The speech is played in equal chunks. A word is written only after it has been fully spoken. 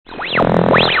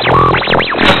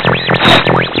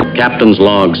Captain's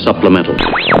Log Supplemental.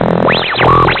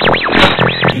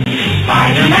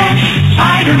 Spider-Man,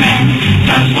 Spider-Man,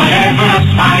 does whatever a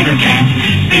spider can.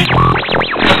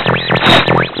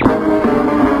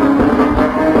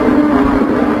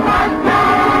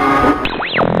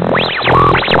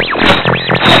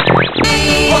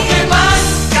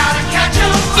 Pokemon, gotta catch 'em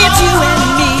all. It's you and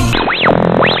me.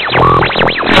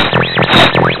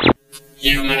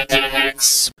 Human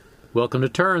attacks. Welcome to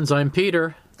Turns, I'm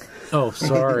Peter. Oh,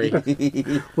 sorry.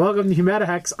 Welcome to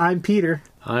Humetahex, I'm Peter.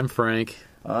 I'm Frank.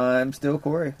 I'm still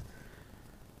Corey.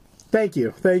 Thank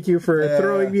you for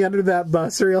throwing me under that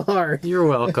bus real hard. You're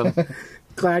welcome.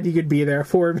 Glad you could be there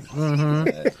for me.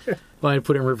 Mm-hmm. Well, I'd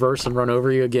put it in reverse and run over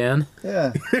you again.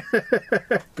 Yeah.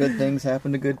 Good things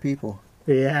happen to good people.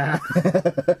 Yeah.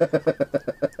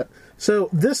 So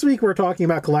this week we're talking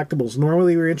about collectibles.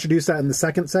 Normally we introduce that in the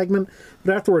second segment,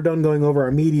 but after we're done going over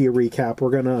our media recap, we're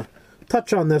going to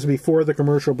touch on this before the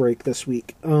commercial break this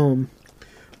week.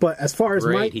 But as far as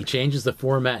Great, he changes the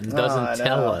format and doesn't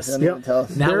tell us. Yep. Tell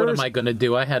us. Now what am I going to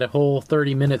do? I had a whole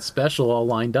 30-minute special all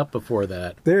lined up before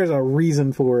that. There's a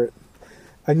reason for it.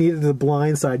 I needed to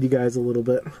blindside you guys a little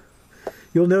bit.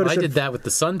 You'll notice I did that with the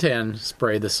suntan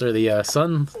spray, the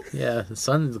sunblock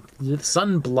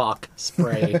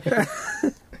spray.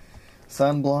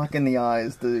 Sunblock in the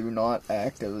eyes do not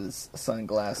act as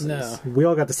sunglasses. No. We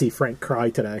all got to see Frank cry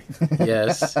today.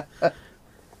 Yes.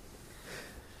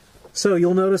 So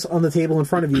you'll notice on the table in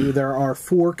front of you there are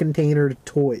 4 containered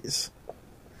toys.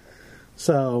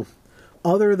 So,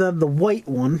 other than the white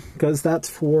one, because that's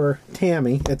for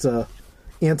Tammy, it's a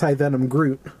anti-venom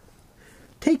Groot,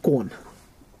 take one.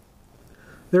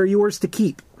 They're yours to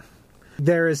keep.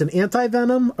 There is an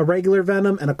anti-venom, a regular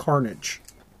venom, and a Carnage.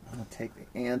 I'll take the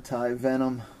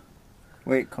anti-venom.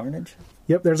 Wait, Carnage?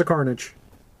 Yep, there's a Carnage.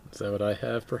 Is that what I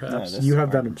have, perhaps? No, You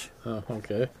have Venom. Oh,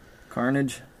 okay.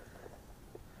 Carnage.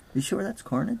 You sure that's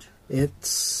Carnage?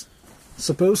 It's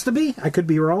supposed to be. I could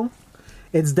be wrong.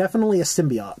 It's definitely a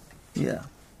symbiote. Yeah.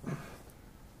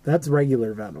 That's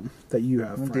regular venom that you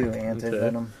have, We'll do Frank.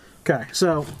 anti-venom. Okay,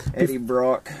 so Eddie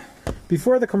Brock.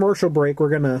 before the commercial break, we're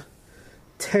going to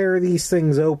tear these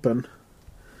things open.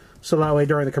 So that way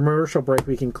during the commercial break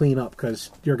we can clean up, because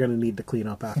you're going to need to clean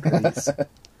up after these.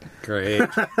 Great.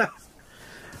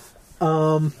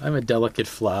 I'm a delicate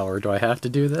flower. Do I have to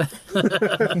do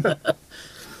that?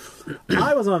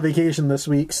 I was on vacation this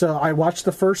week, so I watched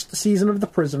the first season of The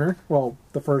Prisoner. Well,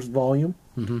 the first volume.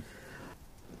 Mm-hmm.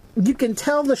 You can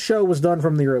tell the show was done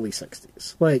from the early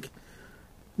 60s. Like,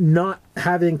 not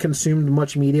having consumed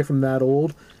much media from that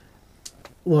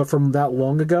from that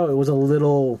long ago, it was a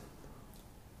little...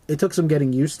 It took some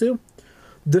getting used to.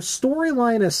 The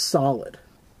storyline is solid,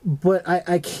 but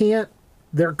I can't...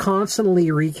 They're constantly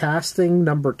recasting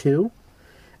number 2,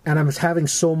 and I'm having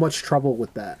so much trouble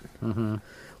with that. Mm-hmm.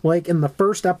 Like, in the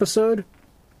first episode,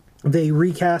 they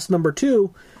recast number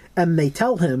 2, and they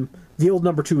tell him, the old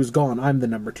number 2 is gone, I'm the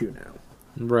number 2 now.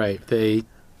 Right. They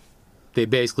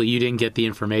basically, you didn't get the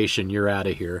information, you're out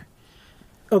of here.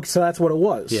 Okay, so that's what it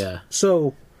was. Yeah.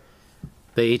 So...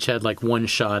 They each had, like, one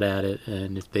shot at it,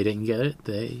 and if they didn't get it,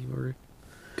 they were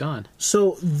gone.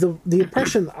 So, the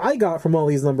impression I got from all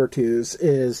these number 2s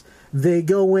is they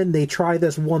go in, they try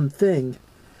this one thing,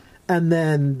 and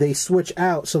then they switch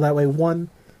out, so that way, one,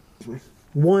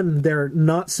 they're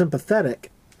not sympathetic.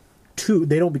 2,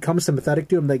 they don't become sympathetic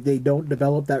to him. Like, they don't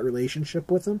develop that relationship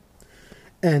with him.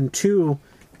 And 2,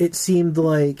 it seemed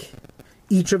like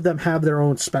each of them have their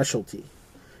own specialty.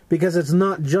 Because it's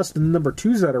not just the number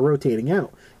 2s that are rotating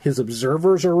out. His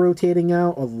observers are rotating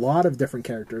out. A lot of different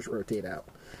characters rotate out.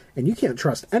 And you can't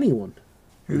trust anyone.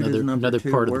 Who does number Another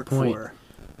 2 part of the work point. for?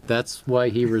 That's why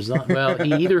he resigned. Well,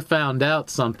 he either found out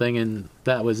something and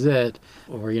that was it,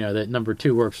 or, that number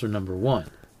 2 works for number 1.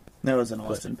 That was an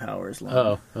Austin Powers line.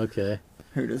 Oh, okay.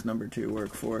 Who does number 2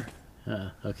 work for?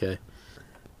 Okay.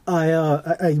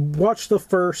 I watched the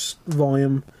first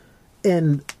volume,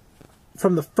 and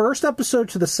from the first episode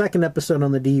to the second episode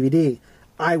on the DVD,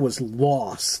 I was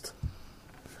lost.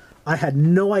 I had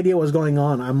no idea what was going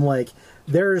on. I'm like,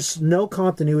 there's no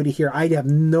continuity here. I have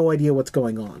no idea what's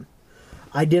going on.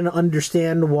 I didn't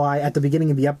understand why at the beginning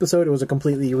of the episode it was a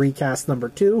completely recast number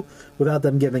 2 without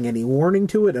them giving any warning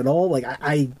to it at all. Like,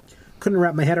 I couldn't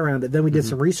wrap my head around it. Then we did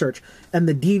some research, and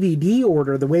the DVD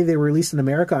order, the way they were released in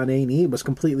America on A&E, was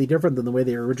completely different than the way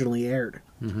they originally aired.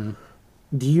 Mm-hmm.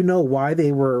 Do you know why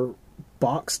they were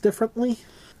boxed differently?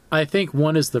 I think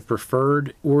one is the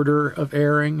preferred order of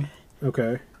airing.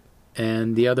 Okay.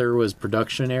 And the other was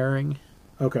production airing.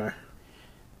 Okay.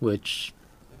 Which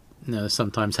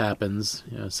sometimes happens.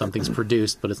 Something's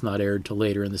produced, but it's not aired till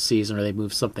later in the season, or they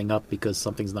move something up because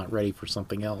something's not ready for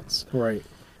something else. Right.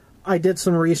 I did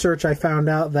some research. I found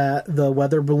out that the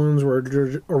weather balloons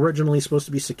were originally supposed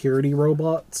to be security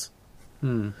robots.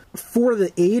 For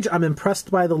the age, I'm impressed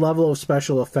by the level of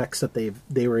special effects that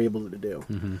they were able to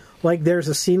do. Like, there's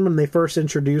a scene when they first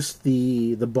introduced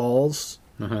the balls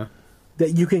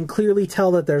that you can clearly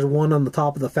tell that there's one on the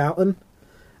top of the fountain,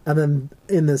 and then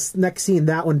in this next scene,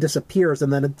 that one disappears,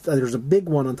 and then there's a big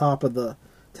one on top of the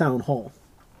town hall.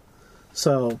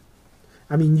 So,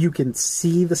 I mean, you can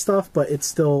see the stuff, but it's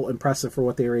still impressive for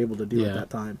what they were able to do at that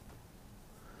time.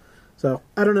 So,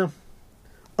 I don't know.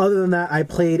 Other than that, I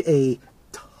played a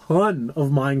ton of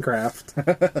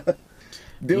Minecraft.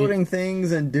 Building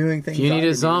things and doing things. If you need I a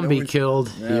didn't even know zombie was-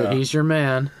 killed, Yeah. he's your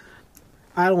man.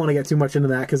 I don't want to get too much into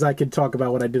that, because I could talk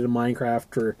about what I did in Minecraft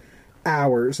for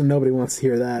hours, and nobody wants to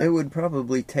hear that. It would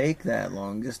probably take that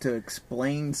long just to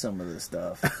explain some of this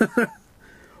stuff.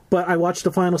 But I watched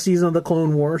the final season of the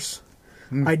Clone Wars.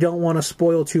 I don't want to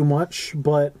spoil too much,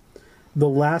 but the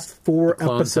last four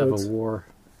Clones episodes... have a war.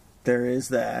 There is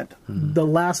that. The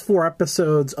last four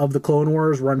episodes of the Clone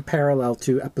Wars run parallel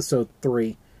to episode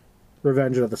 3,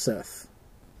 Revenge of the Sith.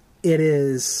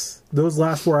 Those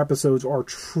last four episodes are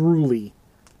truly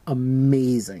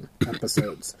amazing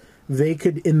episodes. They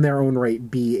could, in their own right,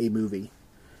 be a movie.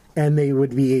 And they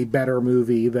would be a better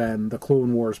movie than the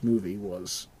Clone Wars movie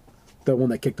was. The one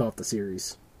that kicked off the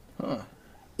series. Huh.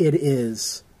 It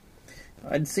is.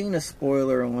 I'd seen a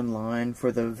spoiler online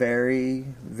for the very,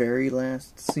 very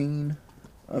last scene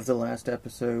of the last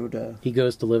episode. He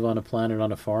goes to live on a planet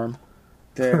on a farm,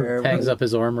 There hangs was up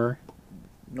his armor,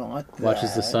 not that.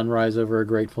 watches the sunrise over a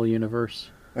grateful universe.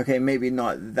 Okay, maybe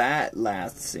not that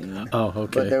last scene. Oh,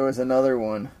 okay. But there was another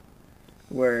one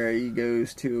where he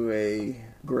goes to a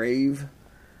grave.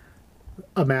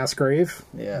 A mass grave?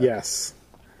 Yeah. Yes.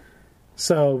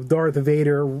 So Darth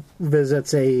Vader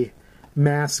visits a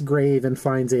mass grave and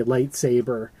finds a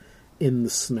lightsaber in the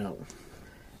snow.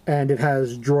 And it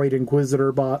has droid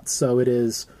Inquisitor bots, so it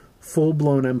is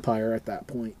full-blown Empire at that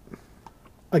point.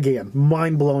 Again,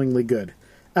 mind-blowingly good.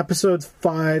 Episodes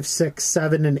 5, 6,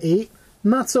 7, and 8,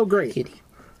 not so great. Kitty.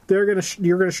 You're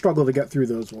gonna struggle to get through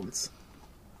those ones.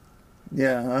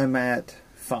 Yeah, I'm at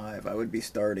 5. I would be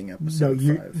starting No, episode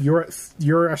 5.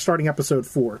 you're starting episode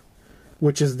 4,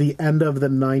 which is the end of the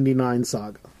 99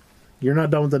 saga. You're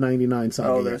not done with the 99 saga.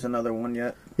 Oh, yet. there's another one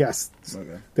yet? Yes.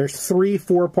 Okay. There's 3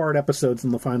 4-part episodes in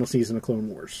the final season of Clone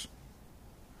Wars.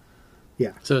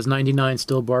 Yeah, So is 99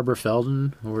 still Barbara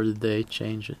Feldon, or did they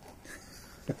change it?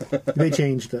 they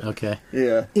changed it. Okay.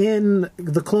 Yeah. In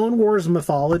the Clone Wars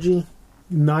mythology,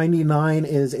 99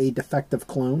 is a defective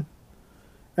clone,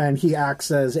 and he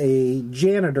acts as a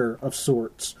janitor of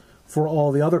sorts for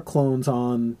all the other clones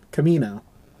on Kamino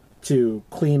to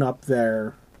clean up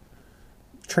their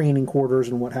training quarters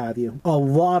and what have you. A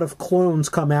lot of clones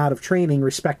come out of training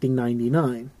respecting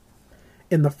 99.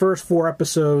 In the first 4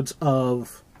 episodes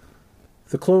of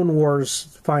the Clone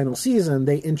Wars final season,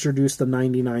 they introduced the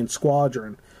 99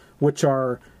 Squadron, which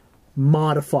are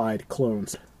modified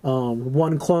clones.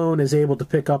 One clone is able to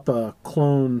pick up a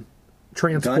clone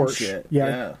transport Gunship, yeah,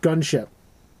 yeah. gunship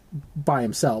by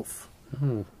himself.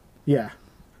 Yeah.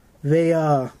 They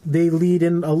lead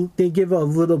in they give a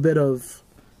little bit of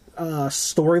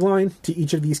storyline to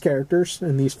each of these characters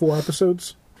in these 4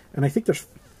 episodes, and I think there's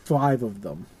 5 of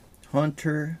them.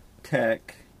 Hunter,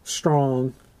 Tech.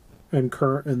 Strong and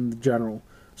current and general.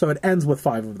 So it ends with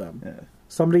 5 of them. Yeah.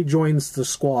 Somebody joins the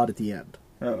squad at the end.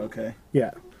 Oh, okay.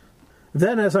 Yeah.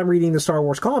 Then, as I'm reading the Star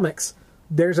Wars comics,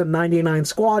 there's a 99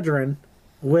 Squadron,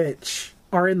 which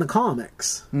are in the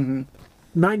comics.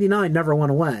 99 never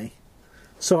went away.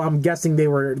 So I'm guessing they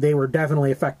were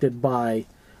definitely affected by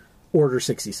Order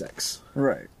 66.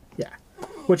 Right. Yeah.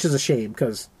 Which is a shame,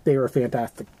 because they were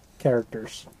fantastic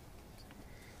characters.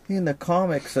 In the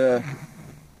comics,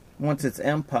 once it's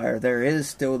Empire, there is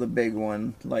still the big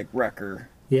one, like Wrecker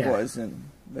was, and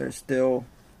there's still,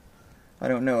 I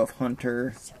don't know if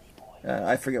Hunter,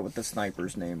 I forget what the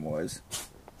sniper's name was.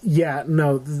 Yeah,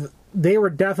 no, they were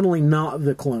definitely not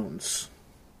the clones.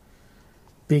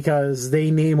 Because they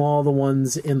name all the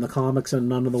ones in the comics, and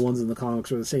none of the ones in the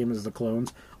comics are the same as the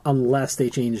clones, unless they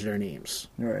change their names.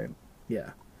 Right.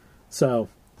 Yeah. So,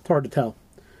 it's hard to tell.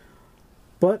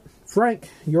 But, Frank,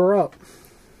 you're up.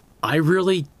 I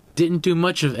really didn't do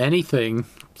much of anything.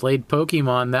 Played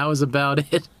Pokemon, that was about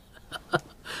it.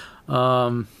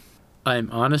 I'm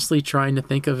honestly trying to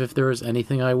think of if there was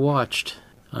anything I watched.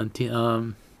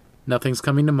 Nothing's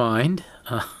coming to mind.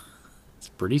 It's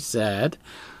pretty sad.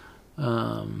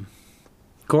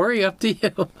 Corey, up to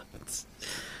you.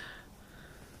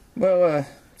 Well,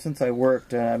 since I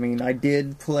worked, I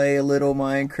did play a little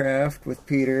Minecraft with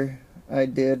Peter. I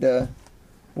did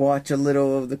watch a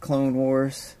little of the Clone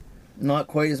Wars. Not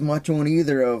quite as much on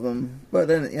either of them,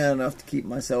 but enough to keep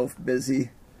myself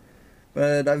busy.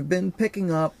 But I've been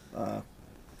picking up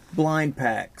blind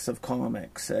packs of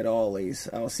comics at Ollie's.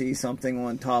 I'll see something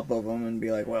on top of them and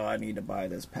be like, well, I need to buy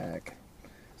this pack.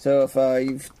 So if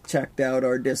you've checked out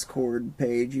our Discord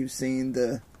page, you've seen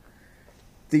the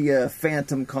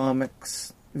Phantom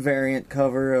Comics variant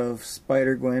cover of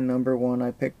Spider-Gwen #1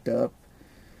 I picked up.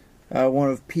 One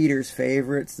of Peter's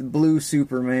favorites, the Blue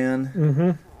Superman.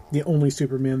 Mm-hmm. The only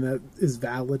Superman that is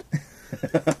valid.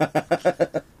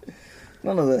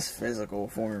 None of this physical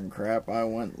form crap. I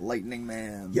want Lightning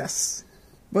Man. Yes.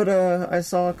 But I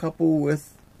saw a couple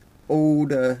with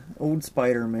old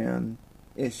Spider-Man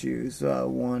issues.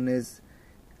 One is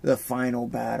the final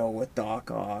battle with Doc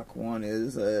Ock. One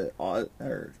is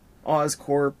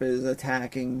Oscorp is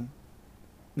attacking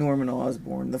Norman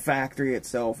Osborn. The factory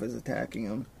itself is attacking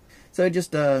him. So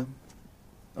just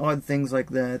odd things like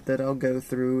that I'll go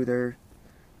through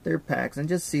their packs and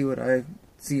just see what I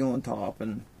see on top,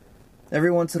 and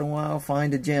every once in a while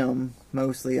find a gem.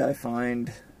 Mostly I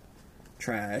find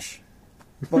trash,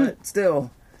 but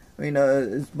still,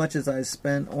 as much as I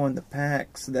spent on the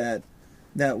packs, that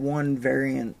one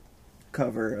variant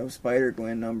cover of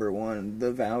Spider-Gwen #1,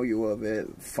 the value of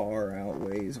it far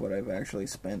outweighs what I've actually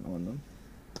spent on them.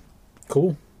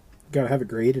 Cool. Gotta have it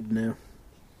graded now.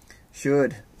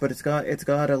 Should, but it's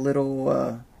got a little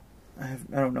I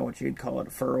don't know what you'd call it,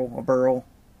 a burl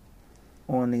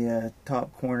on the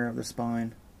top corner of the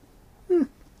spine.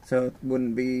 So it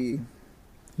wouldn't be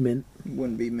mint.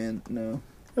 No.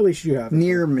 At least you have it.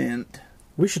 Near mint.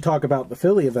 We should talk about the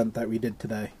Philly event that we did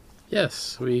today.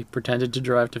 Yes, we pretended to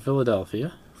drive to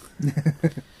Philadelphia.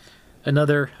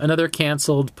 Another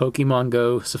canceled Pokemon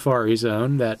Go Safari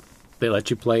Zone that they let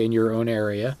you play in your own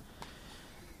area.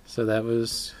 So that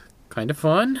was kind of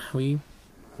fun. We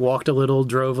walked a little,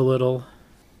 drove a little.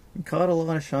 We caught a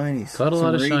lot of shinies. Some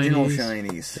regional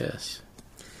shinies. Yes.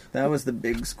 That was the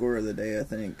big score of the day, I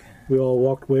think. We all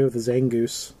walked away with a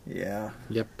Zangoose. Yeah.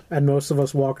 Yep. And most of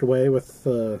us walked away with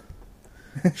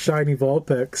shiny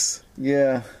Vulpix.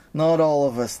 Yeah. Not all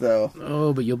of us, though.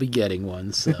 Oh, but you'll be getting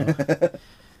one, so...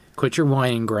 Quit your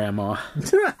whining, Grandma.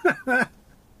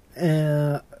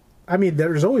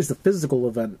 There's always the physical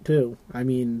event, too.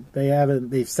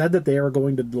 They've said that they are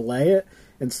going to delay it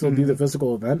and still do the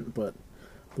physical event, but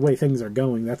the way things are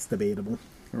going, that's debatable.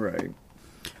 Right.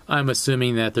 I'm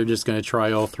assuming that they're just going to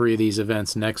try all 3 of these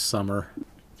events next summer,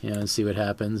 and see what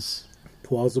happens.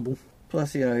 Plausible.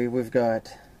 Plus, we've got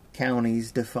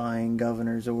counties defying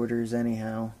governor's orders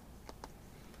anyhow.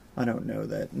 I don't know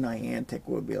that Niantic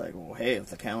would be like, well, hey, if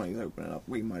the county's opening up,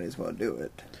 we might as well do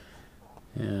it.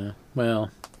 Yeah, well,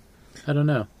 I don't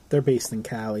know. They're based in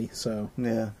Cali, so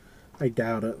yeah, I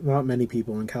doubt it. Not many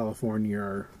people in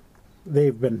California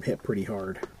they've been hit pretty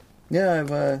hard.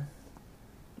 Yeah,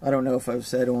 I don't know if I've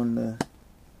said on the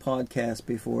podcast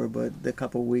before, but the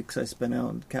couple weeks I spent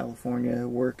out in California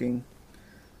working,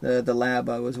 the lab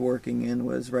I was working in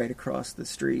was right across the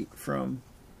street from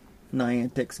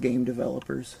Niantic's game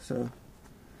developers, so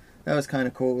that was kind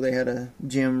of cool. They had a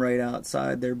gym right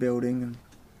outside their building, and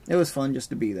it was fun just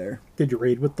to be there. Did you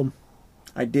raid with them?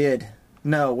 I did.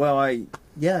 No, well, I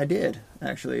did,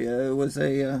 actually. It was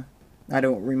I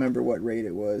don't remember what raid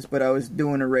it was, but I was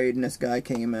doing a raid, and this guy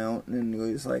came out, and he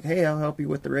was like, hey, I'll help you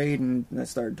with the raid, and I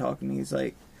started talking, and he's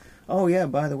like, oh, yeah,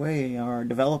 by the way, our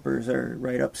developers are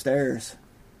right upstairs.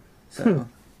 So,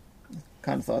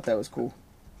 kind of thought that was cool.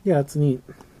 Yeah, it's neat.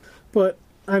 But,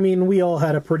 we all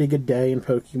had a pretty good day in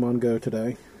Pokemon Go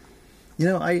today.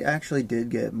 I actually did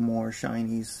get more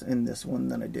shinies in this one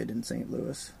than I did in St.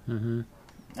 Louis. Mm-hmm.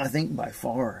 I think by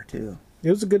far, too. It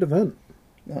was a good event.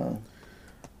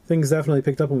 Things definitely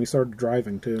picked up when we started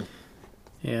driving, too.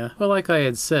 Yeah, well, like I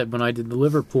had said, when I did the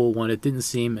Liverpool one, it didn't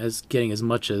seem as getting as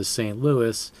much as St.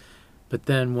 Louis. But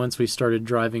then once we started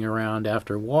driving around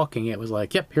after walking, it was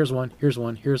like, yep, here's one.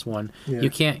 Yeah. You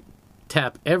can't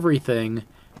tap everything,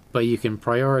 but you can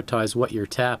prioritize what you're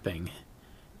tapping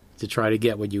to try to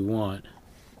get what you want.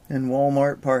 In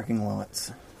Walmart parking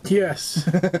lots. Yes,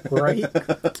 right?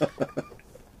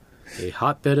 A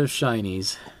hotbed of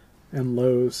shinies. And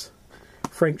Lowe's.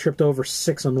 Frank tripped over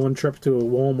 6 on one trip to a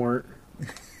Walmart.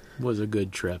 Was a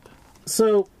good trip.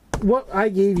 So, what I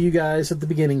gave you guys at the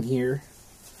beginning here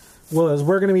was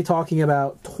we're going to be talking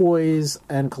about toys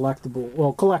and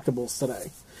collectibles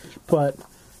today. But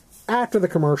after the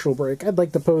commercial break, I'd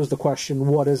like to pose the question,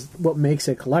 what makes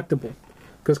a collectible?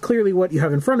 Because clearly what you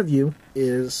have in front of you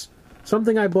is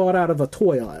something I bought out of a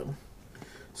toy aisle.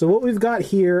 So what we've got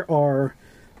here are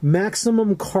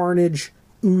Maximum Carnage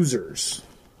Oozers.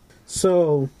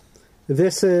 So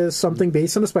this is something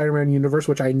based on the Spider-Man universe,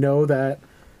 which I know that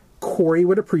Corey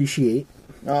would appreciate.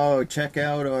 Oh, check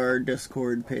out our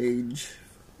Discord page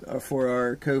for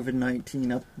our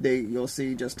COVID-19 update. You'll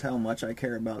see just how much I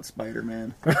care about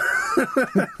Spider-Man.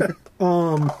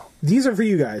 These are for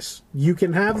you guys. You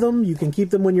can have them. You can keep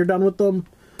them when you're done with them.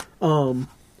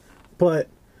 But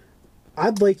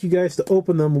I'd like you guys to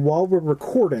open them while we're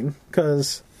recording,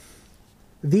 because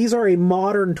these are a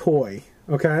modern toy,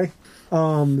 okay?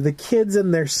 The kids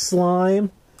and their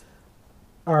slime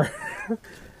are...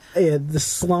 the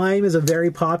slime is a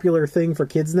very popular thing for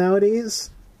kids nowadays.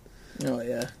 Oh,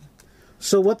 yeah.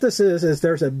 So what this is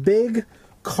there's a big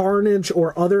Carnage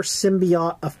or other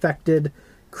symbiote-affected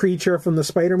creature from the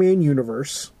Spider-Man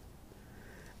universe.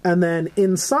 And then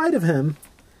inside of him,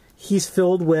 he's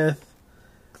filled with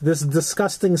this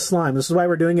disgusting slime. This is why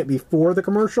we're doing it before the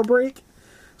commercial break.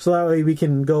 So that way we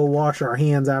can go wash our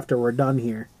hands after we're done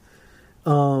here.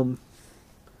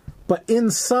 But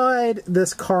inside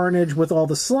this Carnage with all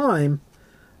the slime,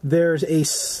 there's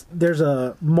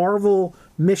a Marvel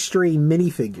Mystery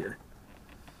minifigure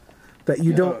that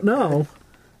you don't know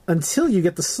until you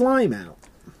get the slime out.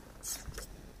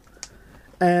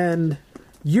 And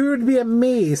you would be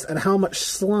amazed at how much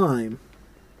slime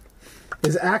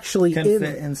is actually Can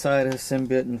fit inside a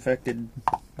symbiote-infected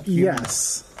human.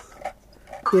 Yes.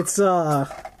 It's,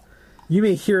 you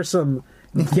may hear some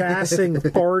gassing,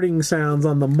 farting sounds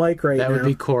on the mic right now. That would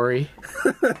be Corey.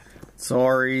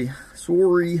 Sorry.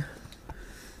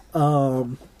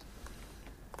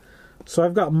 So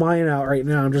I've got mine out right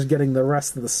now. I'm just getting the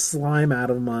rest of the slime out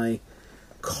of my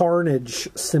Carnage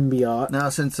symbiote. Now,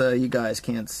 since you guys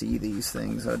can't see these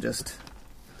things, I'll just...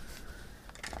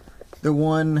 The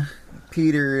one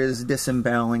Peter is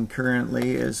disemboweling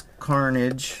currently is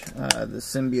Carnage, the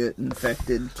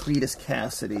symbiote-infected Cletus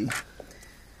Cassidy.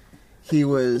 He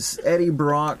was Eddie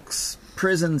Brock's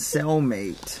prison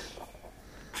cellmate.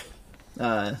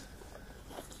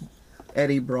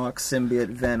 Eddie Brock's symbiote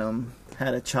Venom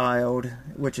had a child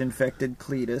which infected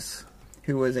Cletus,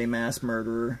 who was a mass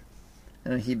murderer,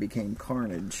 and he became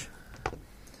Carnage.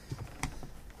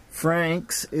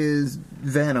 Frank's is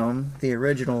Venom, the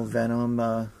original Venom,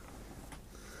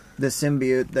 the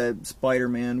symbiote that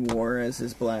Spider-Man wore as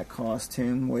his black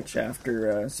costume, which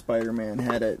after Spider-Man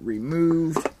had it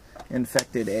removed,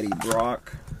 infected Eddie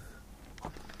Brock.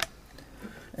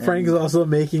 Frank is also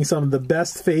making some of the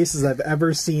best faces I've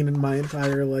ever seen in my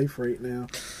entire life right now.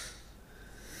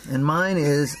 And mine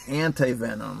is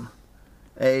Anti-Venom.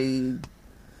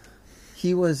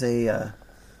 He was a...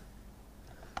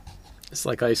 It's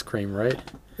like ice cream, right?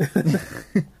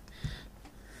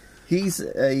 He's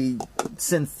a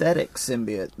synthetic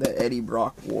symbiote that Eddie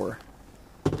Brock wore.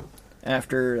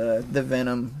 After the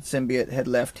Venom symbiote had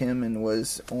left him and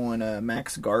was on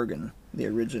Max Gargan, the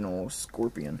original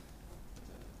Scorpion.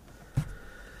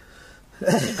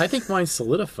 I think mine's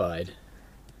solidified.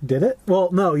 Did it?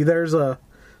 Well, no. There's an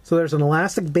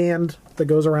elastic band that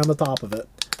goes around the top of it.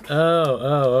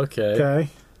 Oh, okay. Okay.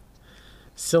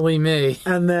 Silly me.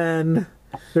 And then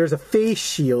there's a face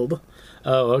shield.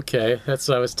 Oh, okay. That's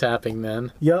what I was tapping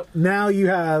then. Yep. Now you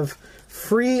have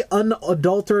free,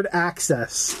 unadulterated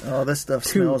access. Oh, this stuff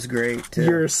smells great, too.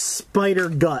 Your spider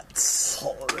guts.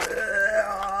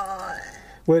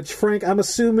 Which, Frank, I'm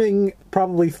assuming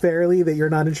probably fairly that you're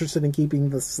not interested in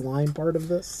keeping the slime part of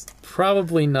this?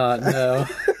 Probably not, no.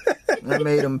 I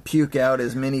made him puke out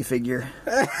his minifigure.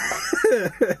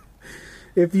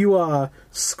 If you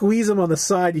squeeze them on the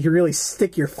side, you can really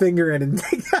stick your finger in and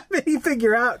take that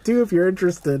minifigure out, too, if you're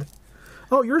interested.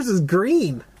 Oh, yours is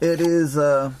green. It is,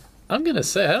 I'm going to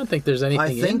say, I don't think there's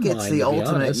anything in I think mine, it's the to be Ultimate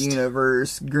honest.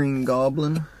 Universe Green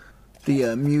Goblin.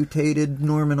 The mutated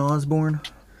Norman Osborn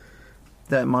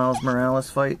that Miles Morales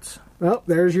fights. Oh,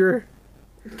 there's your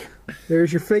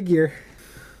figure.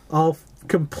 I'll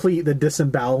complete the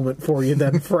disembowelment for you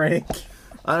then, Frank.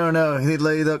 I don't know. He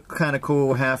looked kind of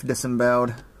cool, half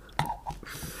disemboweled.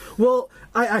 Well,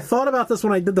 I thought about this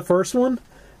when I did the first one.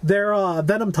 They're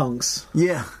Venom tongues.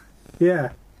 Yeah.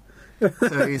 Yeah.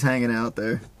 So he's hanging out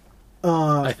there.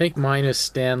 I think mine is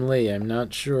Stan Lee. I'm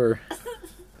not sure.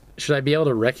 Should I be able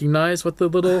to recognize what the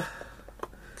little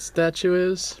statue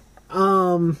is?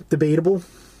 Debatable.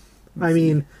 I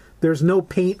mean, there's no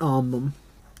paint on them.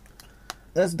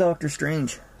 That's Doctor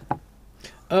Strange.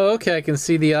 Oh, okay. I can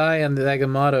see the eye and the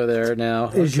Agamotto there now.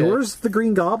 Is Okay. yours the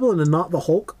Green Goblin and not the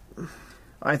Hulk?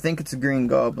 I think it's a Green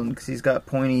Goblin because he's got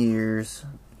pointy ears.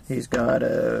 He's got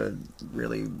a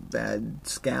really bad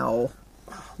scowl.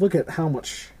 Look at how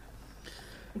much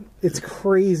It's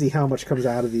crazy how much comes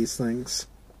out of these things.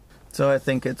 So I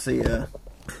think it's the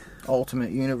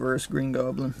Ultimate Universe Green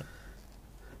Goblin.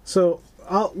 So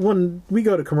when we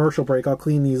go to commercial break, I'll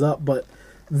clean these up, but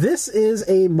this is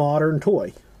a modern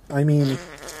toy. I mean,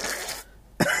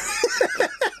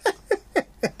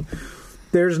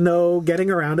 there's no getting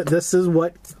around it. This is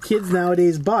what kids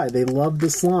nowadays buy. They love the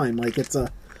slime. Like, it's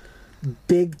a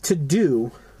big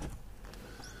to-do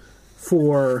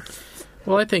for...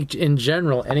 Well, I think in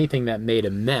general, anything that made a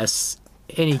mess,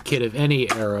 any kid of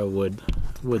any era would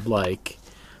like.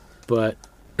 But,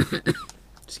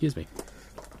 excuse me.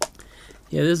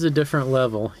 Yeah, this is a different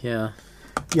level, yeah.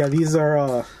 Yeah, these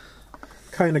are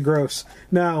kind of gross.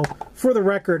 Now, for the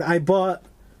record, I bought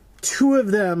 2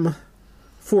 of them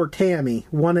for Tammy.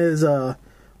 One is a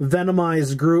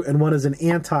venomized Groot, and one is an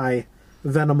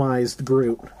anti-venomized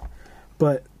Groot.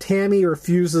 But Tammy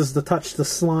refuses to touch the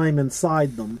slime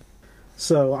inside them.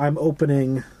 So I'm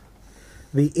opening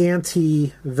the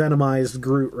anti-venomized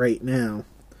Groot right now,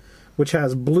 which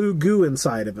has blue goo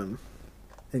inside of him.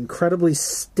 Incredibly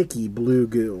sticky blue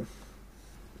goo.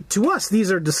 To us,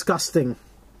 these are disgusting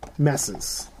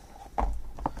messes.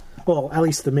 Well, at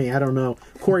least to me. I don't know.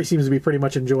 Corey seems to be pretty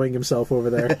much enjoying himself over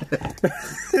there.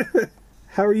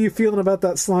 How are you feeling about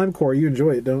that slime, Corey? You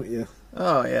enjoy it, don't you?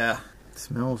 Oh, yeah. It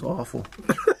smells awful.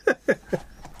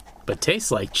 But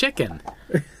tastes like chicken.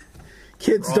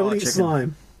 Kids Raw don't eat chicken.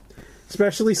 slime.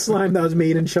 Especially slime that was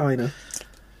made in China.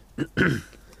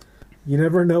 You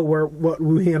never know what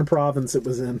Wuhan province it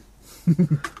was in.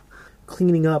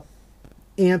 Cleaning up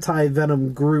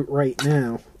anti-venom Groot right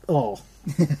now. Oh.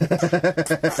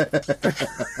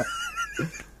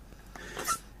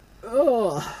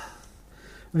 Oh.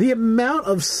 The amount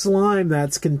of slime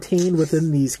that's contained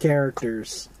within these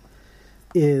characters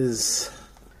is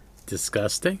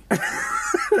Disgusting.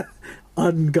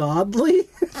 ungodly.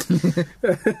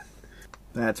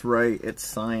 That's right. It's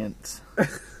science.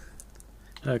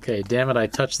 Okay, damn it, I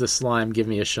touched the slime, give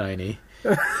me a shiny.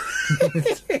 I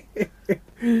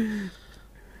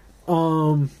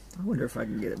wonder if I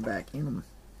can get it back in him.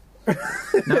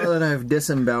 Now that I've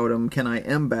disemboweled him, can I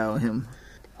embow him?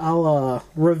 I'll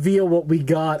reveal what we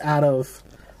got out of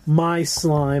my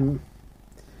slime,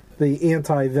 the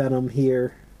anti-venom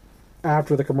here,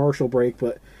 after the commercial break,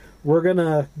 but we're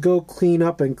gonna go clean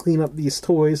up these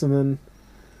toys and then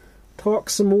talk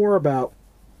some more about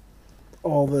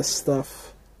all this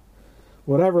stuff.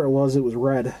 Whatever it was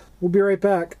red. We'll be right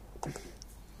back.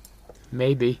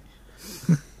 Maybe.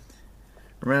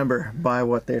 Remember, buy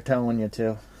what they're telling you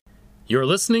to. You're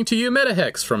listening to You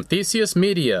Metahex from Theseus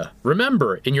Media.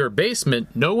 Remember, in your basement,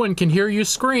 no one can hear you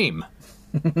scream.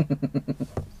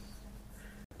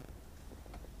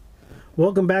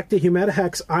 Welcome back to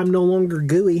Humetahex. I'm no longer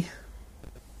gooey.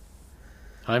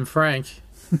 I'm Frank.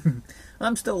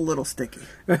 I'm still a little sticky.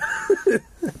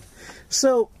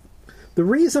 So, the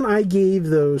reason I gave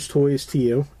those toys to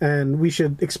you, and we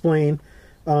should explain,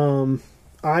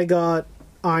 I got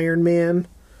Iron Man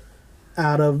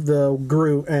out of the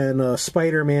Groot and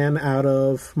Spider-Man out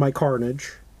of my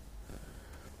Carnage.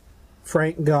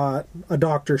 Frank got a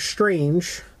Doctor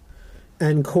Strange,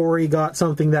 and Corey got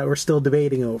something that we're still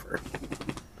debating over.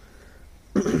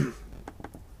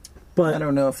 But I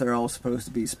don't know if they're all supposed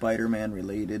to be Spider-Man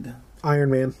related.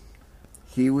 Iron Man,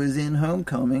 He was in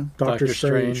Homecoming. Doctor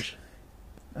Strange.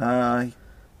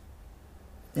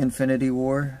 Infinity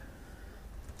War.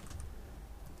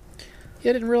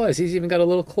 Yeah, I didn't realize he's even got a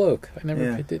little cloak. I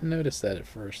didn't notice that at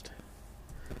first.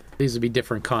 These would be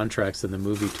different contracts than the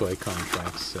movie toy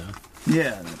contracts, so.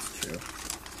 Yeah, that's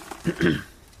true.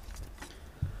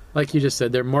 Like you just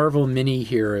said, they're Marvel mini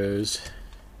heroes,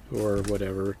 or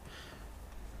whatever.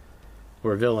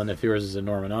 Or villain if yours is a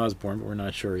Norman Osborn, but we're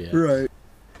not sure yet. Right.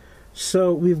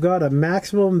 So we've got a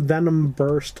maximum venom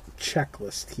burst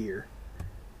checklist here.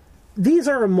 These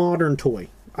are a modern toy.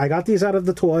 I got these out of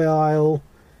the toy aisle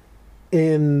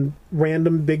in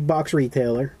random big box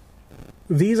retailer.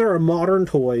 These are a modern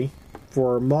toy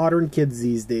for modern kids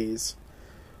these days.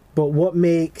 But what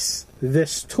makes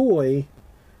this toy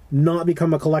not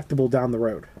become a collectible down the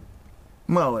road?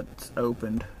 Well, it's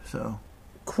opened, so.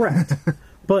 Correct.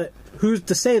 But who's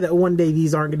to say that one day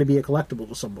these aren't going to be a collectible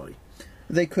to somebody?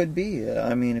 They could be.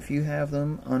 I mean, if you have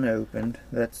them unopened,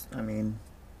 I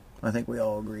think we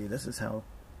all agree this is how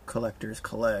collectors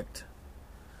collect.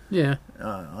 Yeah.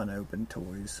 Unopened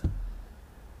toys.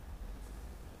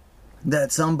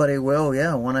 That somebody will,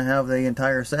 want to have the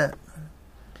entire set.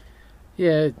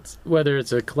 Yeah, whether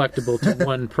it's a collectible to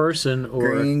one person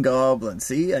or... Green Goblin.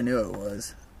 See, I knew it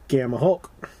was. Gamma Hulk.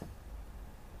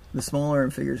 The smaller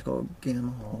figures called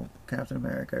Gamma Hulk, Captain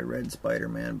America, Red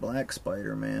Spider-Man, Black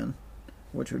Spider-Man,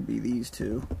 which would be these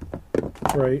two.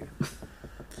 Right.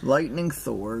 Lightning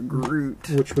Thor, Groot.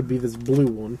 Which would be this blue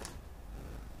one.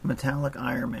 Metallic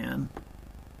Iron Man.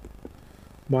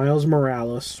 Miles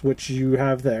Morales, which you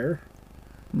have there.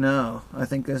 No, I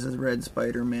think this is Red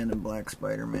Spider-Man and Black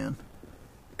Spider-Man.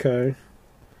 Okay.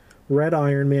 Red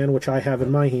Iron Man, which I have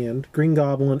in my hand. Green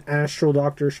Goblin, Astral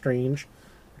Doctor Strange,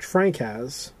 which Frank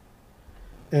has.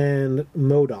 And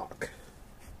MODOK.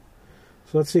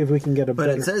 So let's see if we can get a But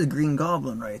better... it says Green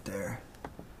Goblin right there.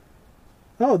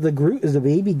 Oh, the Groot is a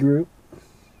baby Groot.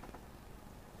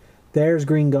 There's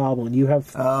Green Goblin. You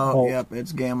have Hulk. Yep,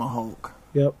 it's Gamma Hulk.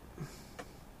 Yep.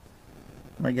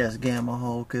 I guess Gamma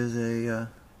Hulk is a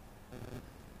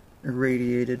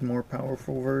irradiated, more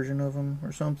powerful version of him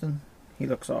or something. He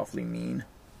looks awfully mean.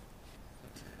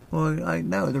 Well, I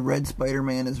know the Red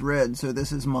Spider-Man is red, so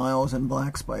this is Miles and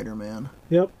Black Spider-Man.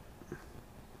 Yep.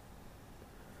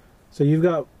 So you've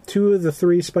got 2 of the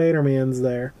 3 Spider-Mans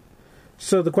there.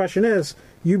 So the question is,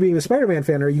 you being a Spider-Man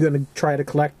fan, are you going to try to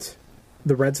collect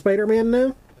the Red Spider-Man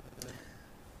now?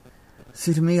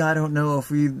 See, to me, I don't know if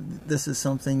this is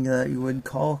something that you would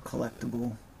call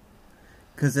collectible.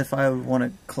 Because if I would want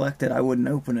to collect it, I wouldn't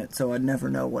open it, so I'd never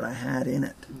know what I had in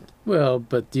it. Well,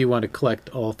 but do you want to collect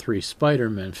all 3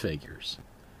 Spider-Man figures?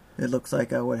 It looks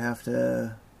like I would have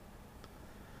to...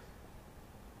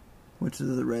 Which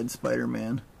is the Red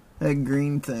Spider-Man? That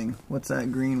green thing. What's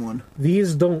that green one?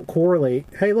 These don't correlate.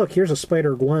 Hey, look, here's a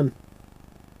Spider-Gwen.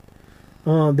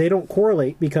 They don't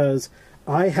correlate because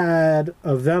I had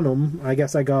a Venom. I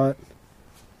guess I got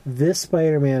this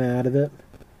Spider-Man out of it.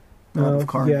 Out of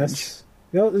Carnage. Yes.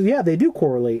 Yeah, they do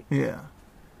correlate. Yeah.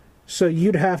 So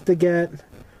you'd have to get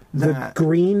the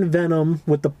green Venom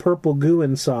with the purple goo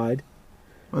inside.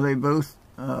 Well, they both...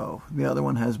 Oh, the other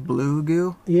one has blue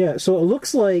goo? Yeah, so it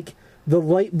looks like the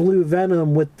light blue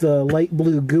Venom with the light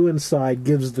blue goo inside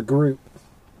gives the Groot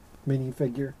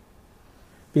minifigure.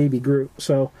 Baby Groot.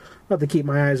 So I'll have to keep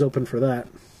my eyes open for that.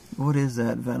 What is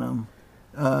that Venom?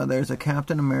 There's a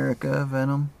Captain America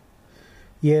Venom.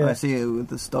 Yeah. I see it with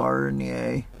the star and the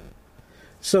A.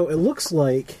 So it looks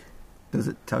like... Does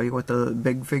it tell you what the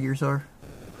big figures are?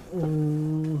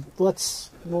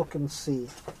 Let's look and see.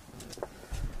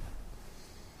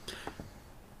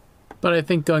 But I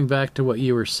think going back to what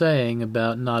you were saying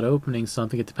about not opening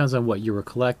something, it depends on what you were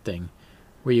collecting.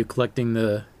 Were you collecting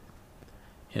the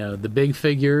big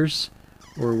figures,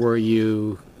 or were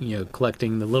you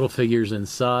collecting the little figures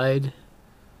inside?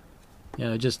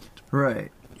 Just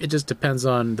right. It just depends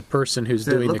on the person who's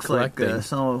doing the collecting. Like,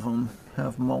 some of them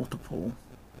have multiple.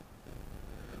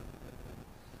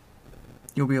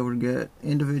 You'll be able to get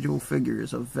individual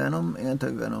figures of Venom,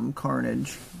 Anti-Venom,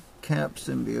 Carnage, Cap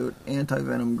Symbiote,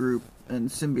 Anti-Venom group, and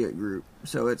Symbiote group.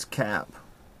 So it's Cap.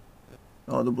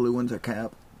 All the blue ones are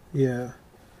Cap. Yeah.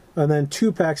 And then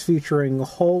 2 packs featuring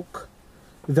Hulk,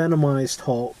 Venomized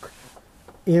Hulk,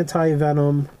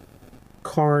 Anti-Venom,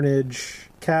 Carnage,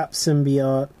 Cap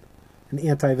Symbiote, and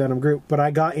Anti-Venom Groot. But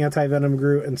I got Anti-Venom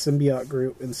Groot and Symbiote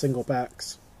Groot in single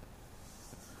packs.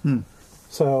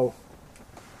 So,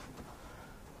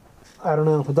 I don't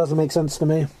know. It doesn't make sense to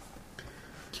me.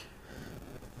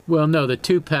 Well, no, the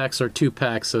 2 packs are 2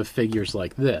 packs of figures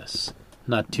like this,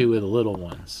 not 2 of the little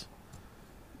ones.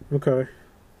 Okay.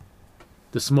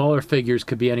 The smaller figures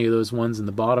could be any of those ones in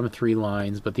the bottom 3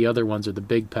 lines, but the other ones are the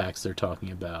big packs they're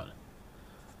talking about.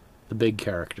 The big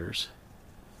characters.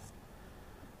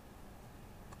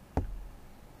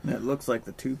 It looks like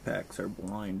the 2 packs are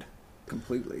blind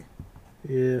completely.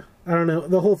 Yeah. I don't know.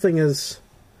 The whole thing is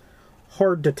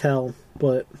hard to tell,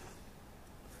 but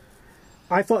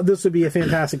I thought this would be a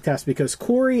fantastic test because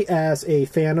Corey, as a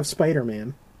fan of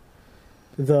Spider-Man,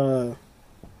 the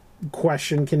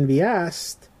question can be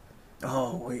asked.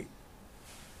 Oh, wait.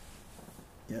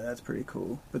 Yeah, that's pretty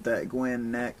cool. But that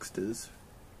Gwen next is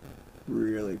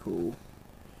really cool.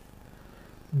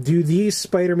 Do these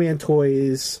Spider-Man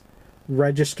toys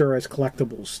register as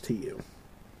collectibles to you?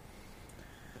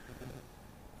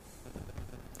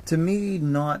 To me,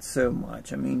 not so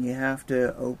much. I mean, you have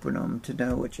to open them to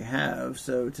know what you have.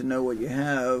 So to know what you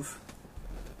have,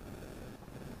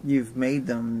 you've made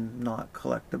them not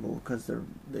collectible because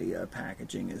the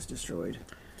packaging is destroyed.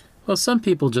 Well, some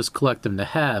people just collect them to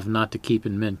have, not to keep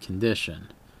in mint condition.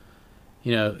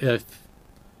 If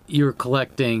you're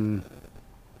collecting,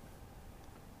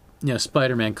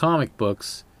 Spider-Man comic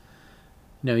books,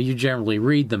 you generally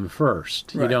read them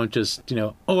first. Right. You don't just,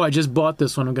 I just bought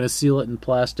this one, I'm going to seal it in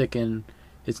plastic, and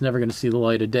it's never going to see the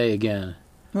light of day again.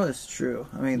 Well, it's true.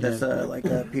 I mean, that's like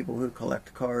people who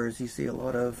collect cars. You see a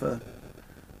lot of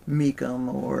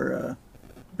Meekum or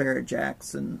Barrett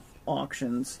Jackson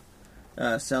auctions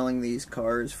selling these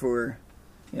cars for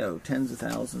tens of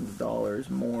thousands of dollars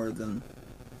more than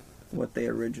what they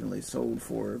originally sold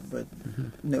for, but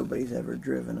nobody's ever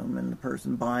driven them, and the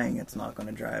person buying it's not going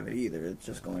to drive it either. It's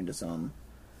just going to some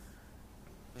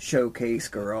showcase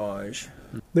garage.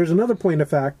 There's another point of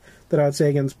fact that I would say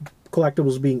against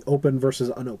collectibles being open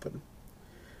versus unopened.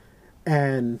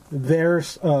 And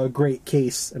there's a great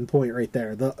case and point right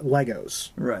there. The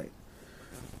Legos. Right.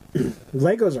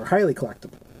 Legos are highly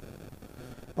collectible.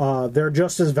 They're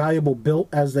just as valuable built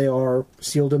as they are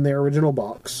sealed in their original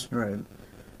box. Right.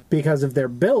 Because if they're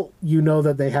built, you know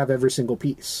that they have every single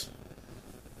piece.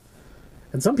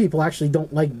 And some people actually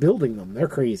don't like building them. They're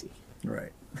crazy.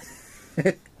 Right.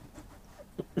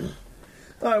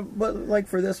 But like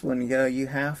for this one, you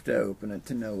have to open it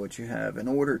to know what you have in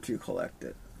order to collect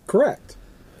it. Correct.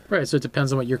 Right, so it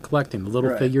depends on what you're collecting, the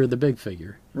little figure or the big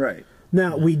figure. Right.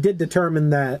 Now, we did determine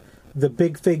that the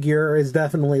big figure is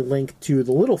definitely linked to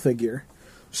the little figure.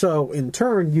 So, in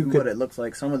turn, you could... But it looks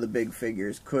like some of the big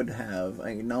figures could have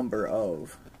a number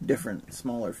of different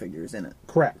smaller figures in it.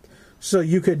 Correct. So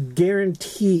you could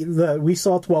guarantee that we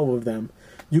saw 12 of them.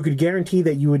 You could guarantee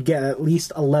that you would get at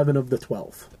least 11 of the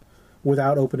 12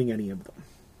 without opening any of them.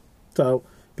 So,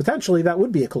 potentially, that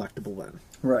would be a collectible then.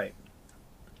 Right.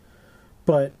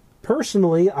 But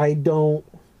personally, I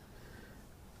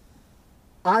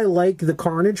like the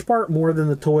Carnage part more than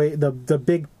the toy, the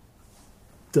big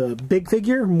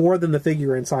figure more than the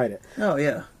figure inside it. Oh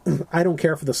yeah. I don't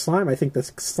care for the slime. I think the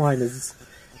slime is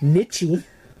nichey.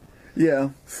 Yeah.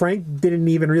 Frank didn't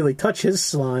even really touch his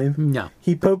slime. No.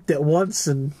 He poked it once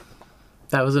and...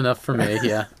 That was enough for me,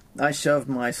 yeah. I shoved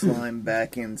my slime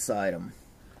back inside him.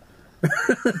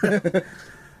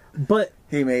 But...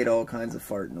 He made all kinds of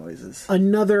fart noises.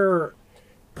 Another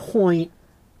point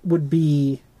would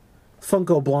be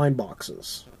Funko blind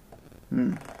boxes.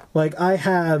 Like, I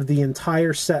have the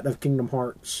entire set of Kingdom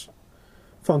Hearts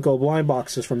Funko blind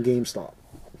boxes from GameStop.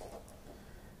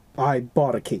 I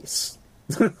bought a case.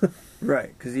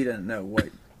 Right, because you didn't know what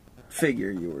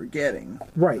figure you were getting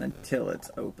until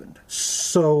it's opened.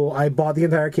 So I bought the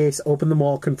entire case, opened them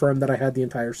all, confirmed that I had the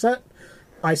entire set.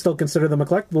 I still consider them a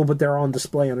collectible, but they're on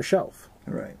display on a shelf.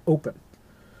 Right. Open.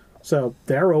 So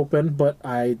they're open, but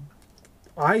I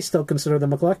still consider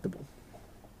them a collectible.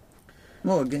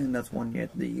 Well, again, that's one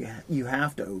that you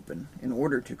have to open in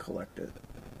order to collect it.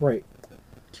 Right.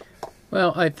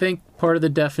 Well, I think part of the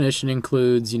definition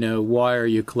includes, why are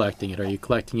you collecting it? Are you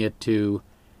collecting it to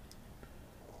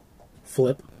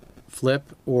flip,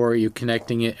 or are you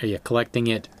collecting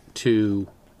it to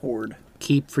hoard,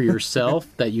 keep for yourself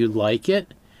that you like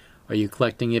it? Are you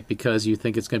collecting it because you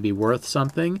think it's going to be worth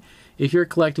something? If you're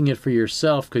collecting it for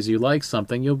yourself because you like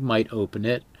something, you might open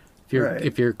it.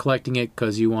 If you're collecting it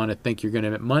because you want to think you're going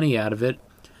to get money out of it,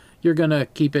 you're going to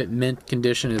keep it mint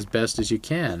condition as best as you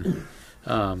can.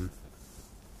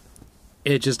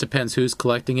 It just depends who's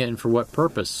collecting it and for what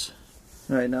purpose.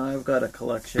 Right, now I've got a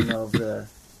collection of the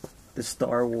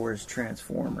Star Wars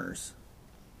Transformers.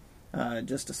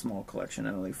 Just a small collection,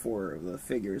 only 4 of the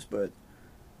figures, but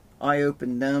I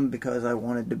opened them because I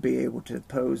wanted to be able to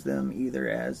pose them either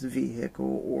as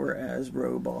vehicle or as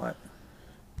robot.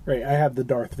 Right, I have the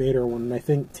Darth Vader one, and I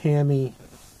think Tammy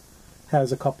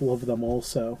has a couple of them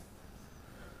also.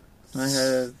 I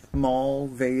have Maul,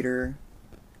 Vader,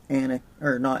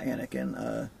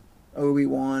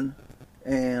 Obi-Wan,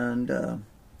 and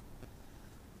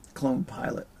Clone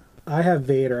Pilot. I have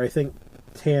Vader. I think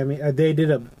Tammy... they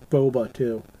did a Boba,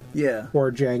 too. Yeah.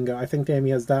 Or Jango. I think Tammy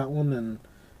has that one, and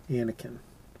Anakin.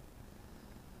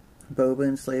 Boba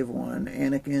and Slave One,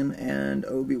 Anakin and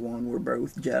Obi-Wan were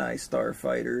both Jedi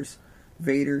starfighters.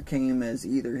 Vader came as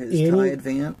either his TIE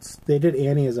Advanced. They did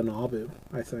Annie as an Naboo,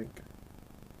 I think.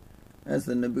 As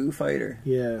the Naboo fighter.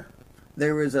 Yeah.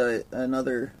 There was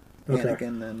another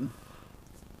Anakin then,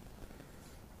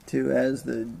 too, as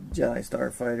the Jedi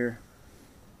starfighter.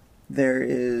 There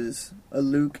is a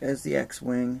Luke as the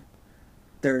X-Wing.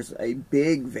 There's a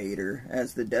big Vader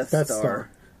as the Death Star.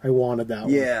 I wanted that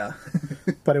one. Yeah.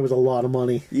 But it was a lot of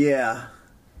money. Yeah.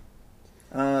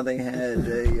 They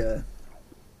had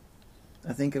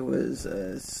I think it was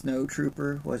a Snow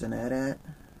Trooper, was an AT-AT.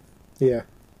 Yeah.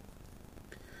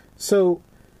 So,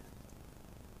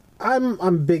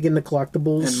 I'm big into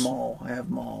collectibles. And Maul. I have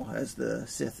Maul as the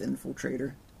Sith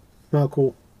infiltrator. Oh,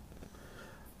 cool.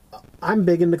 I'm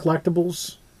big into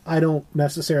collectibles. I don't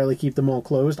necessarily keep them all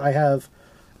closed. I have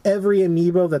every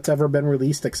amiibo that's ever been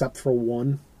released except for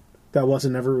one that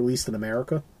wasn't ever released in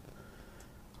America.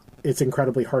 It's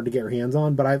incredibly hard to get your hands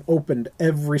on, but I've opened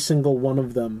every single one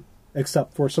of them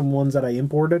except for some ones that I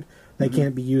imported. They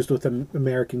can't be used with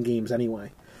American games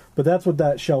anyway. But that's what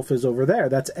that shelf is over there.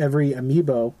 That's every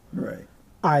amiibo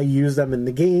I use them in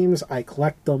the games. I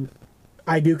collect them.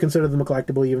 I do consider them a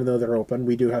collectible even though they're open.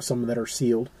 We do have some that are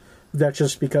sealed. That's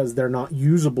just because they're not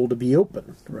usable to be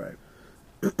open. Right.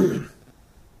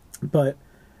 But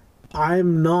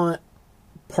I'm not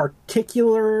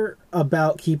particular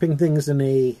about keeping things in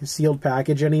a sealed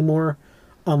package anymore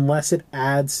unless it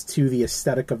adds to the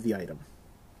aesthetic of the item.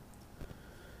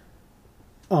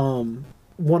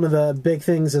 One of the big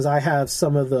things is I have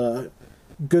some of the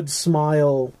Good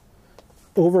Smile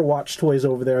Overwatch toys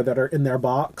over there that are in their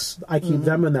box. I keep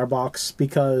them in their box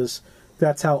because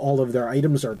that's how all of their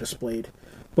items are displayed.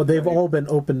 But they've all been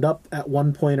opened up at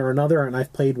one point or another, and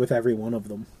I've played with every one of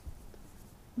them.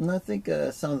 And I think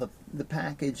some of the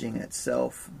packaging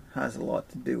itself has a lot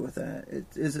to do with that.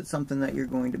 Is it something that you're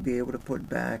going to be able to put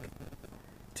back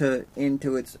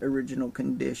into its original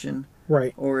condition?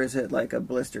 Right. Or is it like a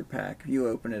blister pack? If you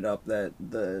open it up, that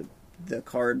the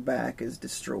card back is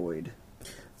destroyed.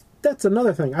 That's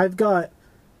another thing. I've got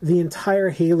the entire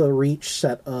Halo Reach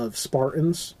set of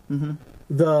Spartans. Mm-hmm.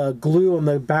 The glue on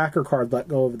the backer card let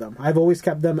go of them. I've always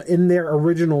kept them in their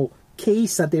original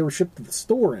case that they were shipped to the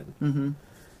store in. Mm-hmm.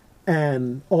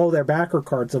 And all their backer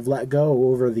cards have let go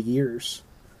over the years.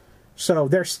 So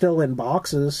they're still in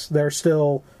boxes. They're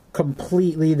still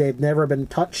completely, they've never been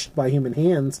touched by human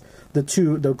hands.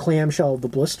 The clamshell of the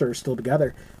blister is still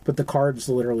together, but the cards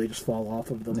literally just fall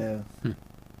off of them. Yeah.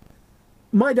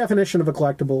 My definition of a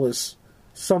collectible is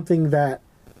something that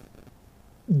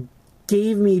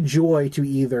gave me joy to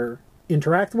either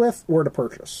interact with or to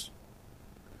purchase.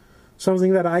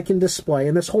 Something that I can display,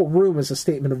 and this whole room is a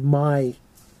statement of my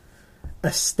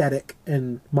aesthetic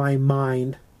and my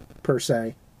mind, per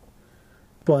se.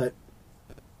 But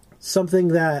something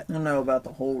that... I don't know about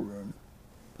the whole room.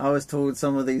 I was told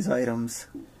some of these items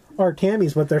are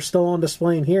Tammy's, but they're still on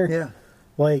display in here. Yeah.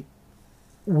 Like,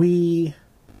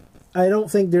 I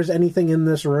don't think there's anything in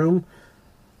this room.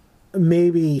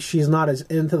 Maybe she's not as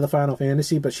into the Final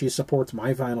Fantasy, but she supports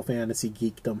my Final Fantasy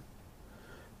geekdom.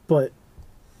 But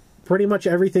pretty much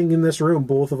everything in this room,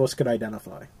 both of us could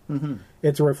identify. Mm-hmm.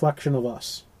 It's a reflection of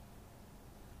us.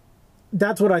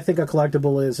 That's what I think a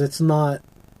collectible is. It's not...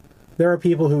 There are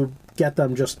people who get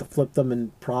them just to flip them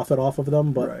and profit off of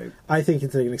them, but right. I think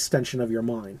it's an extension of your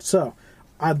mind. So,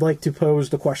 I'd like to pose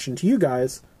the question to you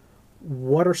guys.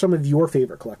 What are some of your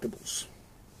favorite collectibles?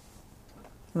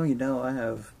 Well, I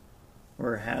have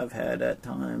had at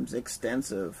times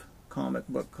extensive comic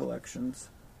book collections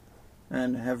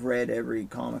and have read every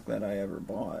comic that I ever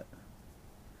bought.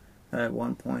 At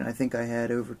one point, I think I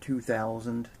had over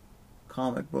 2,000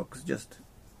 comic books just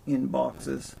in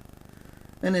boxes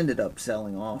and ended up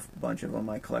selling off a bunch of them.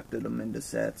 I collected them into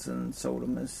sets and sold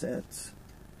them as sets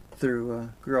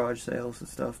through garage sales and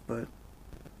stuff, but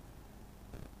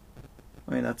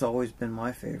that's always been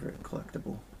my favorite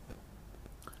collectible.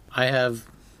 I have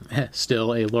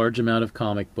still a large amount of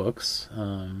comic books.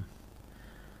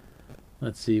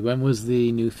 Let's see, when was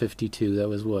the New 52? That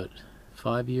was what,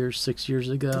 6 years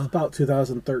ago? About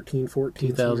 2013, 14.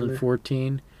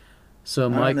 2014. So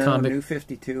my comic... New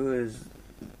 52 is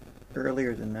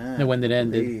earlier than that. No, when it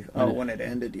ended. When it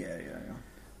ended, yeah.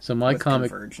 So my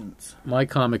comic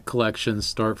collections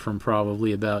start from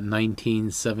probably about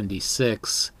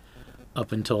 1976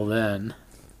 up until then.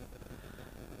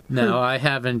 Now, I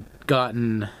haven't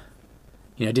gotten...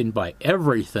 I didn't buy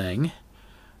everything,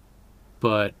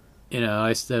 but,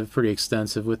 I have pretty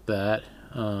extensive with that.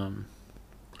 Do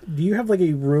you have,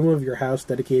 a room of your house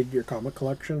dedicated to your comic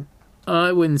collection?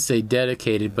 I wouldn't say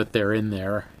dedicated, but they're in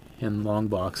there in long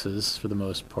boxes for the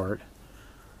most part.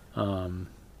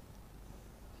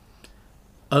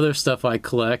 Other stuff I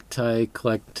collect 2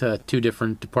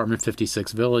 different Department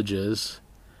 56 villages,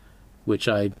 which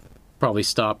I probably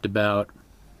stopped about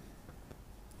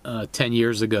 10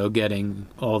 years ago getting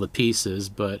all the pieces,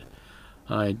 but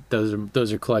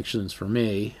those are collections for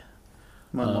me.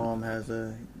 My mom has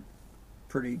a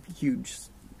pretty huge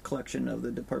collection of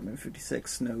the Department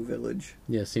 56 Snow Village.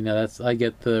 Yeah, see, now I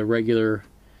get the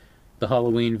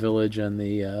Halloween Village and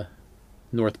the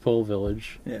North Pole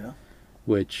Village. Yeah.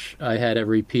 Which I had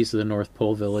every piece of the North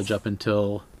Pole Village up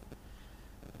until,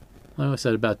 like I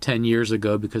said, about 10 years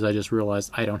ago, because I just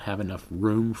realized I don't have enough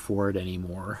room for it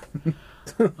anymore.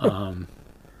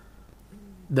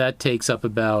 That takes up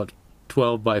about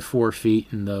 12 by 4 feet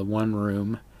in the one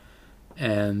room,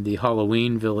 and the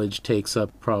Halloween Village takes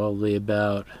up probably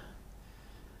about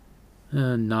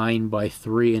 9 by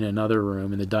 3 in another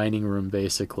room, in the dining room,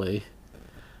 basically.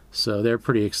 So they're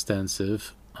pretty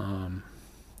extensive.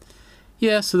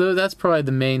 Yeah, so that's probably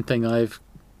the main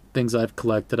things I've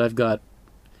collected. I've got,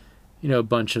 a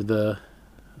bunch of the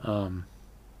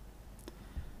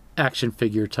action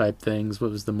figure type things.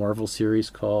 What was the Marvel series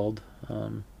called?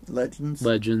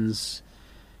 Legends,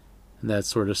 and that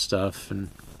sort of stuff. And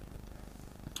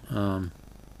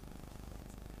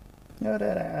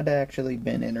I'd actually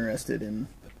been interested in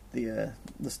the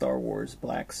Star Wars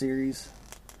Black Series.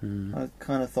 I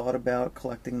kind of thought about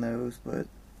collecting those, but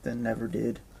then never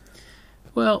did.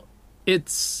 Well,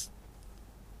 it's,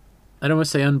 I don't want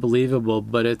to say unbelievable,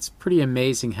 but it's pretty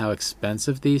amazing how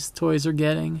expensive these toys are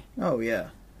getting. Oh, yeah.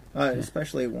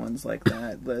 Especially ones like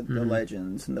that, the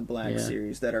Legends and the Black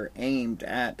Series that are aimed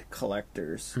at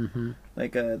collectors.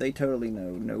 Like, they totally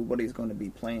know nobody's going to be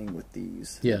playing with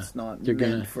these. Yeah, it's not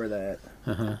meant for that.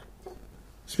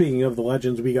 Speaking of the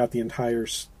Legends, we got the entire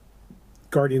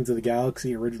Guardians of the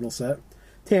Galaxy original set.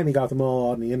 Tammy got them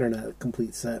all on the internet,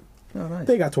 complete set. Oh, nice.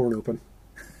 They got torn open.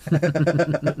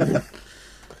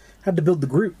 Had to build the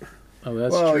Groot. Oh,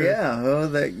 that's well, true. yeah. Oh,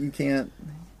 that you can't.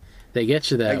 They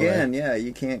get you that Again, way. yeah,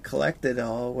 you can't collect it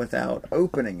all without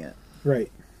opening it.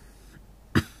 Right.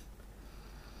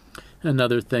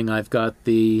 Another thing, I've got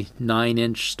the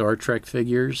 9-inch Star Trek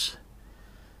figures.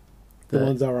 The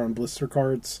ones that were on blister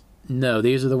cards. No,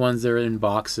 these are the ones that are in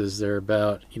boxes. They're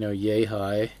about, yay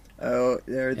high. Oh,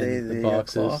 are they And the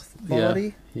boxes. cloth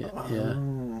body? Yeah.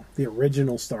 Oh, the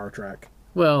original Star Trek.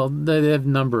 Well, they have a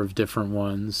number of different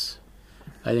ones.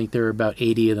 I think there are about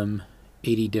 80 of them,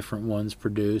 80 different ones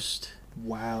produced.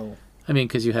 Wow. I mean,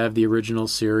 because you have the original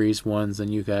series ones,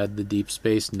 then you had the Deep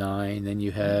Space Nine, then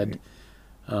you had,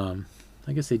 I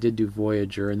guess they did do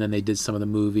Voyager, and then they did some of the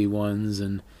movie ones,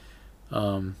 and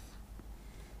No,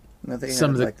 they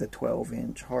some had of the, like the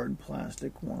 12-inch hard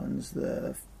plastic ones,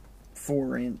 the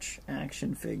 4-inch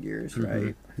action figures,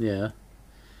 right? Yeah.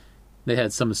 They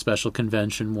had some special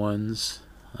convention ones.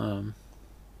 Then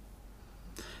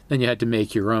you had to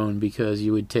make your own, because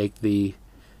you would take the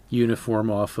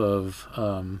uniform off of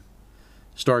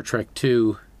Star Trek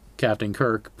II Captain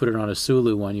Kirk, put it on a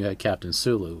Sulu one, you had Captain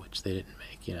Sulu, which they didn't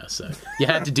make, so you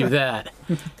had to do that.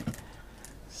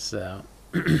 So,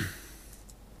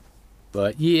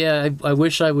 but yeah, I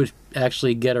wish I would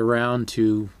actually get around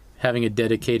to having a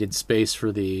dedicated space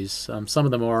for these. Some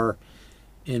of them are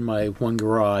in my one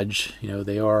garage.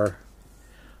 They are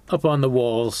up on the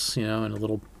walls, in a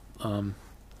little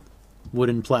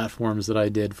wooden platforms that I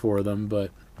did for them,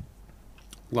 but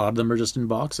a lot of them are just in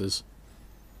boxes.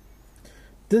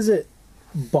 Does it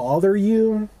bother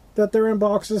you that they're in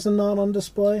boxes and not on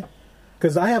display?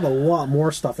 Because I have a lot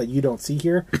more stuff that you don't see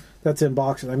here that's in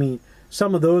boxes. I mean,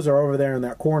 some of those are over there in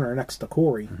that corner next to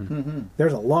Corey.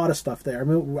 There's a lot of stuff there. I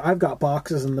mean, I've got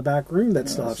boxes in the back room that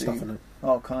still have stuff in them.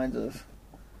 All kinds of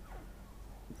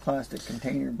plastic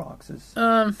container boxes.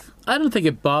 I don't think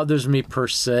it bothers me per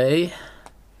se.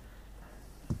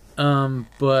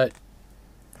 But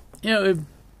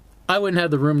I wouldn't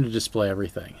have the room to display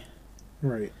everything.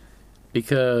 Right.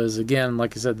 Because, again,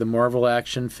 like I said, the Marvel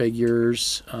action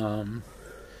figures,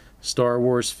 Star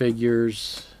Wars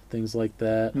figures, things like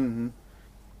that.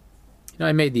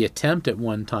 I made the attempt at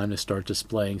one time to start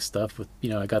displaying stuff with,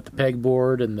 I got the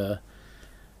pegboard and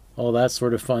all that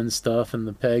sort of fun stuff and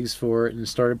the pegs for it, and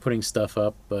started putting stuff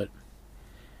up, but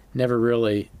never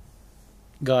really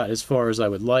got as far as I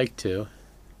would like to.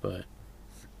 But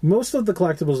most of the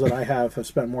collectibles that I have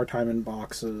spent more time in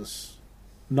boxes,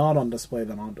 not on display,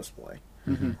 than on display.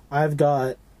 I've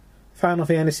got Final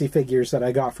Fantasy figures that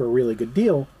I got for a really good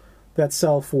deal that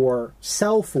sell for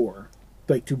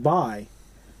like to buy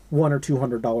 $100 or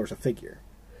 $200 a figure.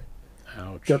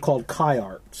 ouch. They're called Kai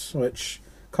Arts, which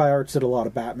Kai Arts did a lot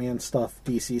of Batman stuff,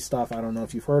 DC stuff. I don't know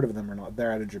if you've heard of them or not.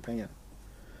 They're out of Japan.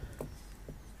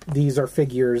 These are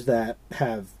figures that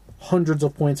have hundreds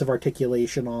of points of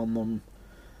articulation on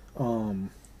them,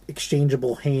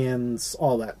 exchangeable hands,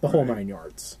 all that, the whole 9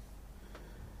 yards.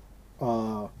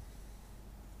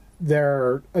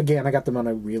 They're, again, I got them on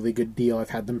a really good deal. I've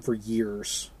had them for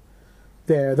years.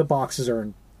 The boxes are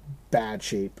in bad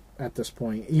shape at this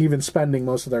point, even spending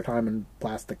most of their time in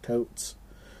plastic totes.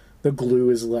 The glue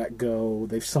is let go.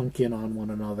 They've sunk in on one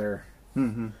another.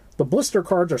 The blister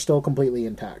cards are still completely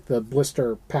intact. The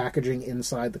blister packaging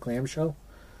inside the clamshell,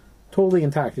 totally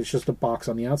intact. It's just a box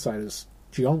on the outside is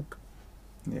junk.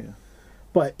 Yeah.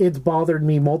 But it's bothered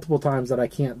me multiple times that I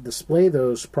can't display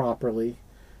those properly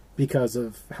because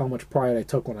of how much pride I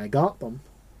took when I got them.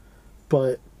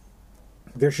 But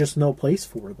there's just no place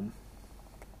for them.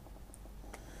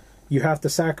 You have to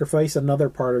sacrifice another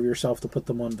part of yourself to put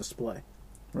them on display.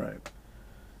 Right.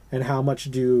 And how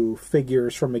much do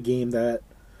figures from a game that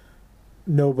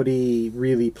nobody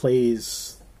really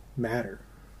plays matter?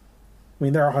 I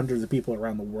mean, there are hundreds of people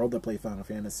around the world that play Final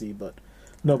Fantasy, but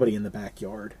nobody in the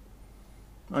backyard.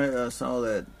 I saw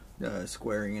that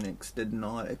Square Enix did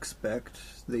not expect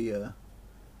the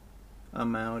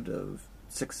amount of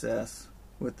success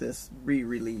with this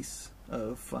re-release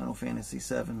of Final Fantasy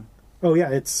VII. Oh yeah,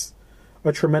 it's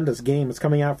a tremendous game. It's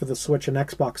coming out for the Switch and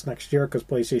Xbox next year because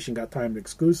PlayStation got timed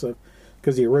exclusive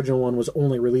because the original one was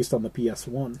only released on the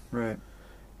PS1. Right.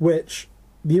 Which,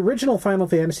 the original Final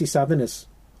Fantasy VII is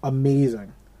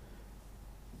amazing.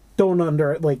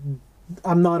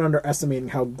 I'm not underestimating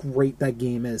how great that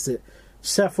game is.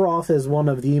 Sephiroth is one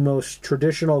of the most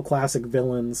traditional classic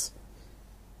villains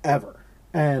ever.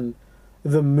 And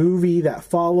the movie that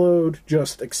followed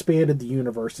just expanded the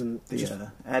universe. And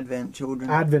Advent Children.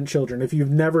 Advent Children. If you've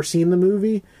never seen the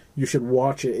movie, you should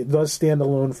watch it. It does stand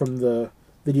alone from the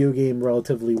video game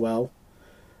relatively well.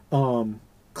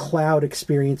 Cloud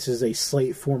experiences a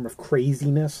slight form of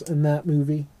craziness in that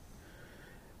movie.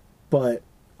 But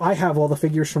I have all the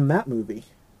figures from that movie.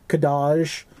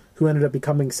 Kadaj, who ended up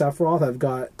becoming Sephiroth. I've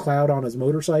got Cloud on his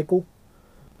motorcycle.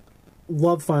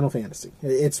 Love Final Fantasy.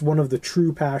 It's one of the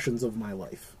true passions of my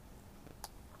life.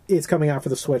 It's coming out for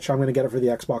the Switch. I'm going to get it for the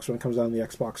Xbox when it comes out on the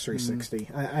Xbox 360.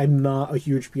 I'm not a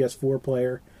huge PS4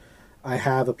 player. I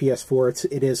have a PS4.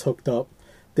 It is hooked up.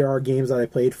 There are games that I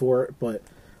played for it, but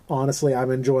honestly, I'm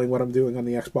enjoying what I'm doing on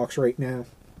the Xbox right now.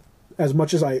 As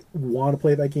much as I want to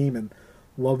play that game and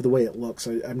love the way it looks,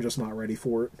 I'm just not ready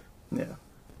for it. Yeah.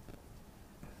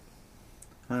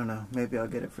 I don't know. Maybe I'll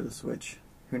get it for the Switch.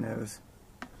 Who knows?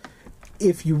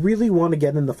 If you really want to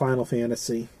get into Final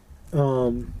Fantasy,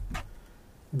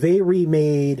 they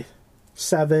remade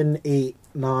 7, 8,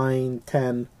 9,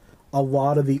 10. A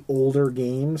lot of the older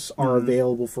games are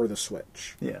available for the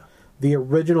Switch. Yeah. The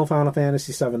original Final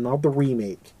Fantasy VII, not the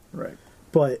remake. Right.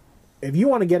 But if you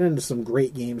want to get into some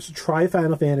great games, try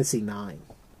Final Fantasy IX.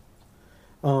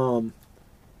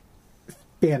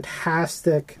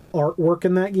 Fantastic artwork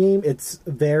in that game.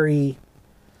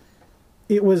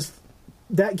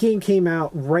 That game came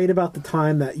out right about the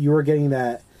time that you were getting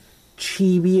that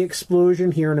chibi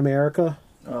explosion here in America.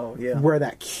 Oh, yeah. Where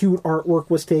that cute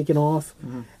artwork was taken off.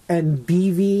 Mm-hmm. And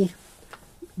BV,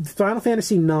 Final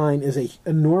Fantasy IX is an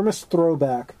enormous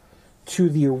throwback to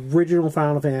the original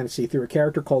Final Fantasy through a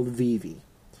character called Vivi.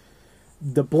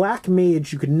 The Black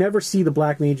Mage, you could never see the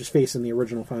Black Mage's face in the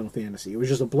original Final Fantasy. It was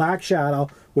just a black shadow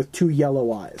with 2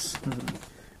 yellow eyes. Mm-hmm.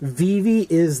 Vivi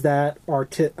is that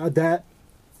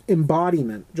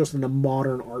embodiment, just in a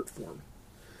modern art form.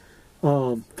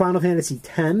 Final Fantasy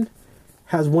X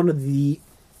has one of the...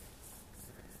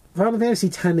 Final Fantasy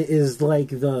X is like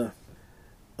the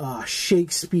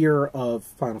Shakespeare of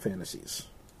Final Fantasies.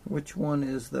 Which one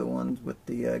is the one with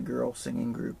the girl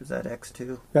singing group? Is that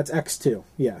X2? That's X2,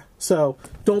 yeah. So,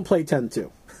 don't play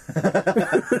 10-2.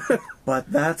 But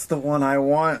that's the one I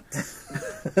want.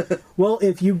 Well,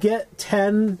 if you get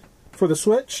 10 for the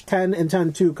Switch, 10 and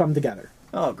 10-2 come together.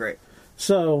 Oh, great.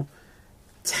 So,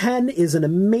 10 is an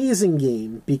amazing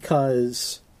game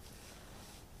because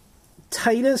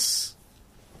Titus...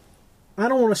 I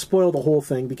don't want to spoil the whole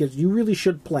thing because you really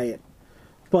should play it.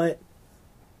 But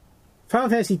Final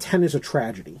Fantasy X is a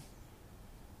tragedy.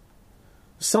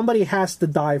 Somebody has to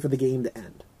die for the game to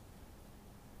end.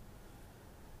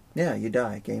 Yeah, you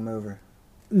die. Game over.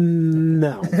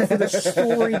 No. For the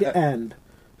story to end,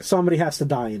 somebody has to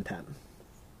die in 10.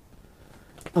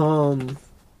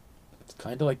 It's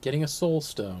kind of like getting a soul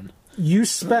stone. You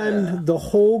spend the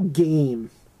whole game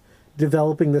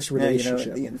developing this relationship.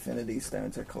 Yeah, the Infinity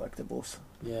Stones are collectibles.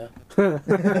 Yeah.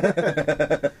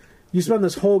 You spend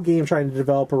this whole game trying to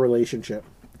develop a relationship.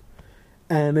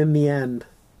 And in the end,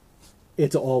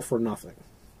 it's all for nothing.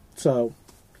 So,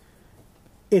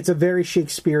 it's a very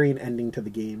Shakespearean ending to the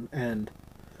game. And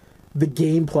the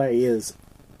gameplay is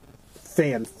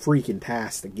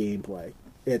fan-freaking-tastic gameplay.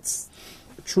 It's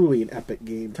truly an epic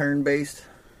game. Turn-based?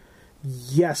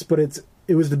 Yes, but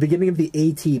it was the beginning of the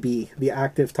ATB, the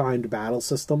Active Timed Battle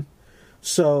System.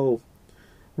 So,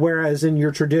 whereas in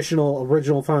your traditional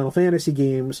original Final Fantasy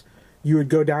games, you would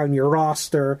go down your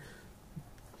roster,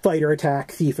 fighter attack,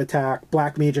 thief attack,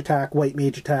 black mage attack, white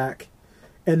mage attack.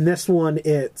 And this one,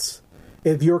 it's,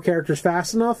 if your character's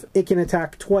fast enough, it can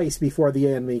attack twice before the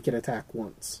enemy can attack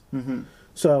once. Mm-hmm.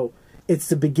 So, it's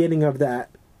the beginning of that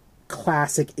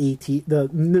classic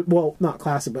not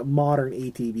classic, but modern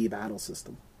ATB battle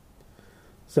system.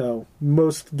 So,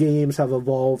 most games have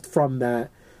evolved from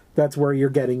that. That's where you're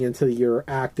getting into your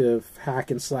active hack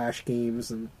and slash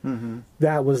games, and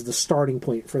that was the starting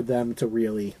point for them to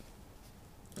really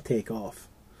take off.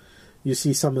 You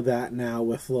see some of that now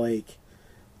with, like,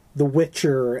 The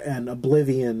Witcher and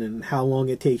Oblivion, and how long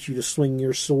it takes you to swing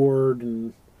your sword,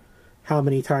 and how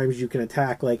many times you can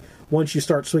attack. Like, once you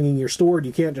start swinging your sword,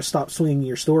 you can't just stop swinging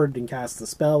your sword and cast the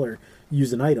spell or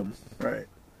use an item. Right.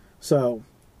 So,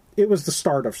 it was the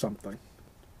start of something.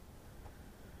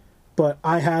 But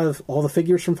I have all the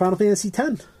figures from Final Fantasy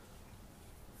X.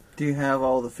 Do you have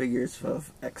all the figures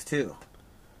of X2?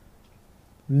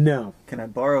 No. Can I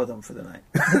borrow them for the night?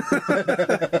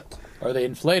 Are they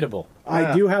inflatable?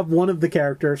 I do have one of the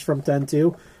characters from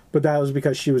 10-2, but that was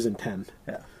because she was in 10.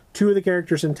 Yeah. 2 of the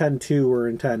characters in 10-2 were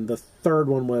in 10. The third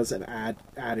one was an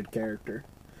added character.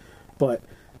 But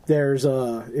there's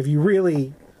if you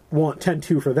really want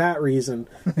 10-2 for that reason,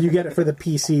 you get it for the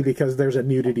PC because there's a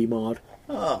nudity mod.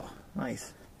 Oh,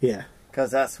 nice. Yeah.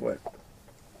 Because that's what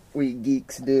we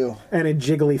geeks do. And a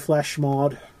jiggly flesh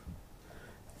mod.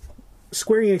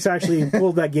 Square Enix actually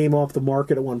pulled that game off the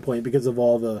market at one point because of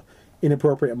all the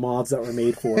inappropriate mods that were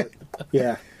made for it.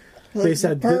 Yeah. They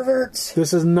said, perverts.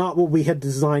 This is not what we had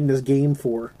designed this game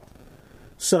for.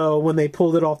 So when they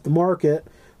pulled it off the market,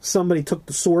 somebody took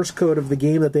the source code of the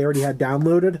game that they already had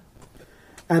downloaded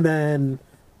and then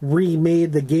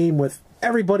remade the game with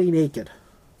everybody naked.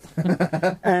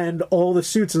 And all the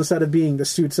suits, instead of being the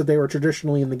suits that they were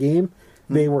traditionally in the game,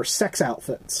 they were sex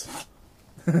outfits.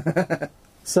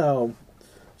 So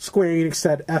Square Enix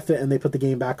said F it, and they put the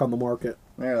game back on the market.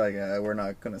 They're like, we're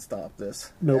not going to stop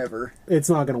this. Nope. Ever. It's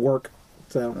not going to work.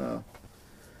 So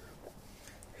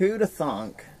Who'da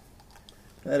thunk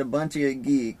that a bunch of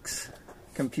geeks,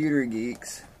 computer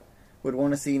geeks, would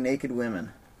want to see naked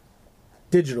women?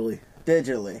 Digitally.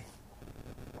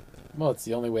 Well, it's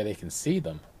the only way they can see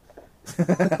them.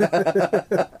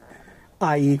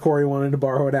 I.e. Corey wanted to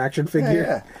borrow an action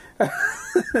figure. Yeah.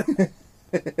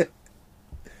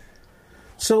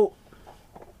 So,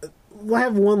 I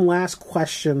have one last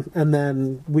question, and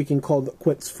then we can call it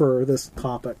quits for this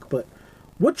topic. But,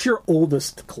 what's your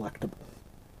oldest collectible?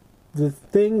 The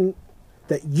thing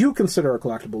that you consider a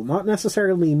collectible, not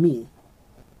necessarily me.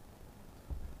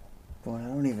 Boy, I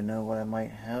don't even know what I might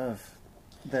have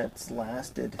that's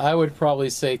lasted. I would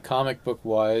probably say comic book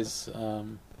wise,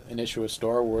 an issue of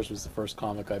Star Wars was the first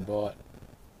comic I bought.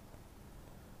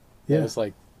 Yeah. It was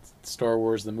like Star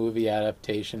Wars, the movie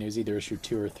adaptation. It was either issue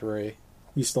 2 or 3.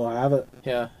 You still have it?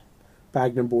 Yeah.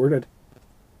 Bagged and boarded?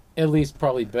 At least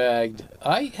probably bagged.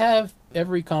 I have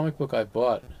every comic book I've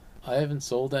bought. I haven't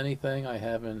sold anything. I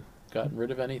haven't gotten rid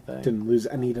of anything. Didn't lose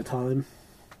any to time?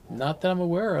 Not that I'm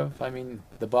aware of. I mean,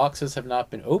 the boxes have not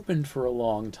been opened for a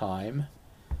long time.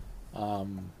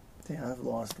 Yeah, I've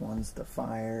lost ones to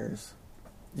fires,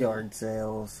 yard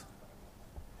sales.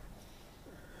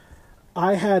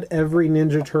 I had every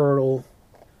Ninja Turtle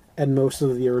and most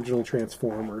of the original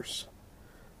Transformers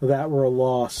that were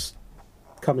lost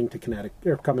coming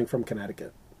from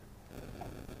Connecticut.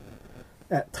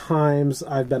 At times,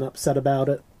 I've been upset about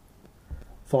it.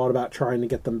 Thought about trying to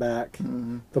get them back.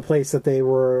 Mm-hmm. The place that they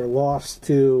were lost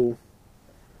to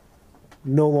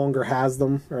no longer has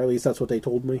them, or at least that's what they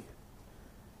told me.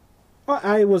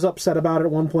 I was upset about it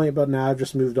at one point, but now I've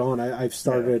just moved on. I've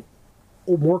started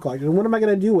more collecting. And what am I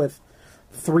going to do with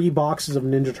 3 boxes of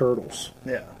Ninja Turtles?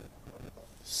 Yeah.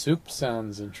 Soup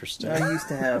sounds interesting. I used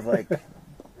to have, like,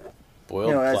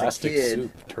 Boiled as a plastic kid.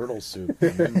 soup, turtle soup.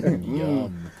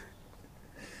 Yum.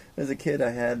 As a kid,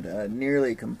 I had a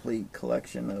nearly complete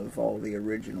collection of all the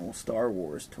original Star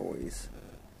Wars toys.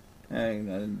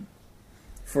 And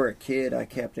for a kid, I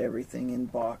kept everything in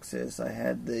boxes. I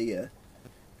had the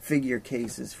figure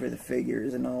cases for the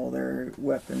figures, and all their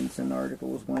weapons and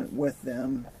articles went with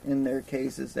them in their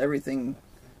cases. Everything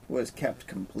was kept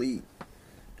complete.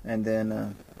 And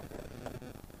then,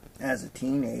 as a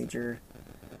teenager,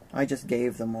 I just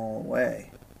gave them all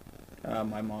away.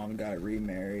 My mom got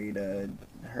remarried.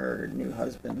 Her new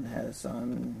husband had a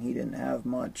son. He didn't have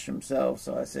much himself,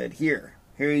 so I said, here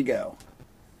you go.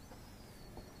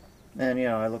 And,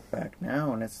 I look back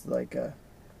now, and it's like,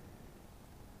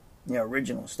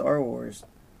 original Star Wars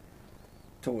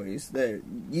toys. They're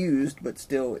used, but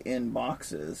still in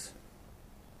boxes.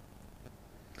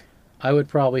 I would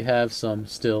probably have some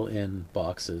still in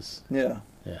boxes. Yeah.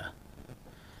 Yeah.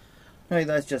 I mean,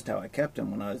 that's just how I kept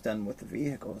them when I was done with the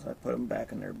vehicles. I put them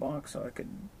back in their box so I could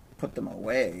put them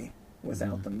away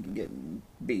without them getting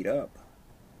beat up.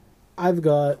 I've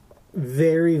got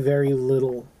very, very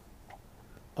little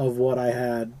of what I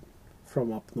had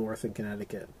from up north in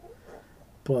Connecticut.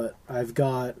 But I've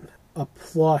got a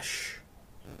plush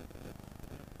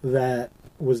that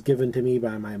was given to me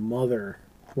by my mother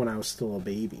when I was still a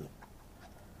baby.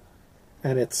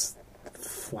 And it's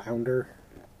Flounder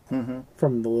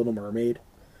from The Little Mermaid.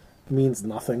 It means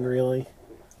nothing, really.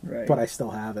 Right. But I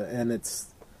still have it. And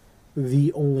it's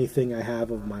the only thing I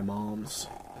have of my mom's.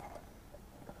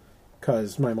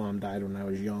 because my mom died when I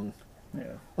was young.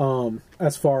 Yeah.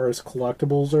 As far as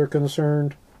collectibles are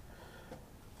concerned,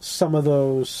 some of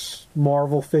those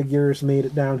Marvel figures made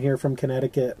it down here from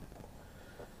Connecticut.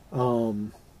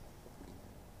 All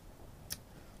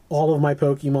of my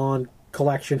Pokemon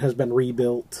collection has been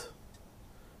rebuilt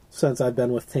since I've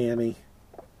been with Tammy.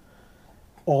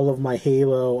 All of my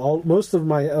Halo, most of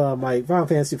my my Final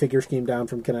Fantasy figures came down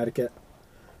from Connecticut.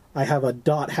 I have a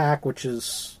Dot Hack, which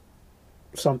is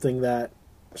something that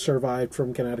survived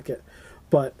from Connecticut.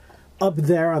 But up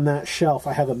there on that shelf,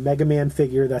 I have a Mega Man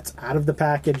figure that's out of the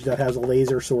package that has a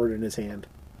laser sword in his hand.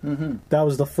 Mm-hmm. That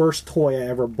was the first toy I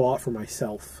ever bought for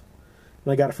myself.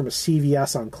 And I got it from a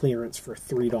CVS on clearance for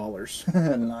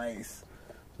 $3. Nice.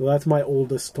 So that's my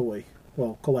oldest toy.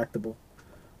 Well, collectible.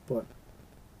 But,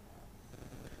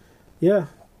 yeah.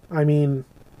 I mean,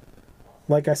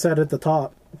 like I said at the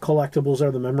top, collectibles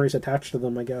are the memories attached to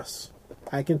them, I guess.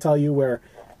 I can tell you where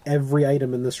every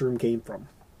item in this room came from.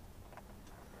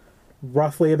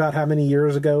 Roughly about how many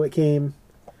years ago it came,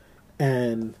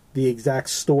 and the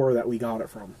exact store that we got it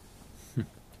from.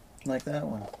 Like that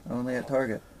one. Only at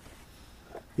Target.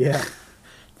 Yeah.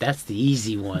 That's the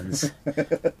easy ones.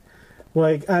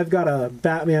 Like, I've got a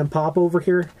Batman pop over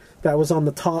here that was on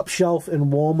the top shelf in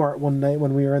Walmart one night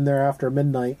when we were in there after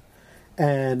midnight.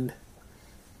 And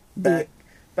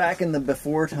Back in the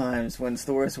before times when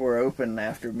stores were open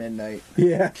after midnight.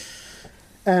 yeah.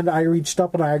 And I reached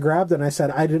up and I grabbed it and I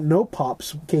said, I didn't know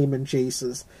Pops came in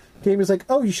chases. Came was like,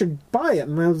 oh, you should buy it.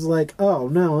 And I was like, oh,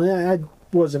 no, I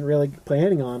wasn't really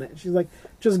planning on it. She's like,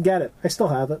 just get it. I still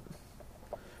have it.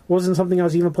 Wasn't something I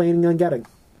was even planning on getting.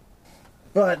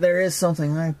 But there is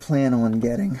something I plan on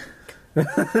getting. I'm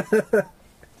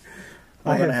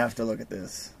going to have to look at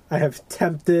this. I have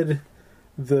tempted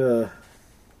the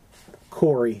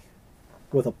Corey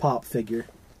with a Pop figure.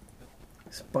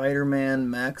 Spider-Man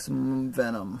Maximum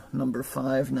Venom, number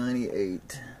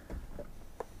 598.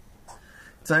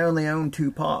 I only own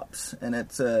 2 Pops, and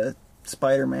it's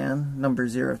Spider-Man,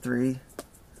 number 03,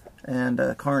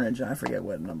 and Carnage, I forget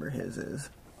what number his is.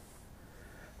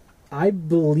 I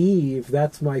believe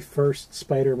that's my first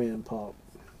Spider-Man Pop.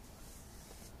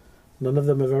 None of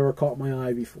them have ever caught my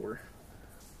eye before.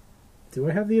 Do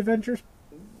I have the Avengers?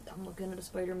 I'm looking at a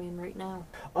Spider-Man right now.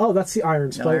 Oh, that's the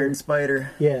Iron Spider. Iron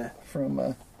Spider. Yeah.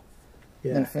 From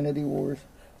Yeah. Infinity Wars.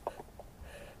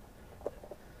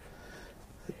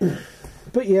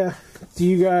 But yeah, do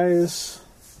you guys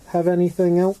have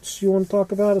anything else you want to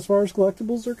talk about as far as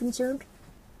collectibles are concerned?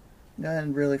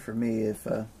 And really for me, if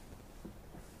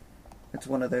it's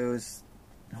one of those,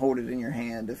 hold it in your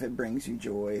hand if it brings you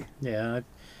joy. Yeah,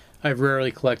 I've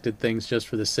rarely collected things just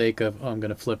for the sake of, oh, I'm going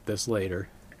to flip this later.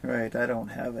 Right, I don't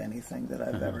have anything that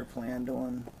I've ever planned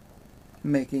on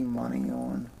making money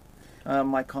on.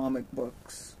 My comic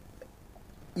books,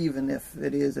 even if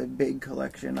it is a big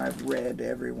collection, I've read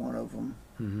every one of them.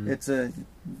 Mm-hmm. It's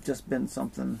just been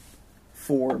something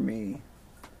for me.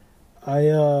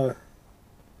 I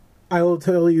will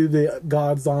tell you the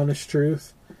God's honest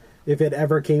truth. If it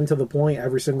ever came to the point,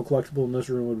 every single collectible in this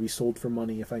room would be sold for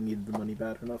money if I needed the money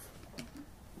bad enough.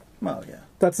 Well, yeah.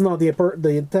 That's not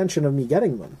the intention of me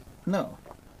getting them. No.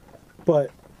 But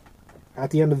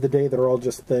at the end of the day, they're all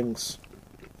just things.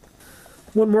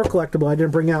 One more collectible I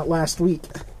didn't bring out last week.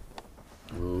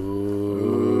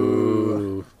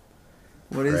 Ooh.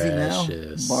 What is he now?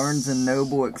 Precious. Barnes &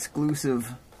 Noble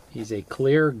exclusive. He's a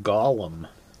clear golem.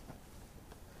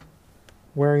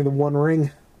 Wearing the one ring.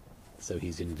 So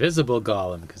he's invisible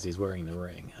golem because he's wearing the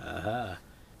ring. Aha.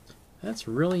 That's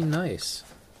really nice.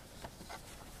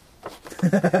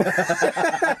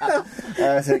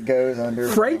 As it goes under.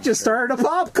 Frank just started a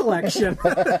Pop collection.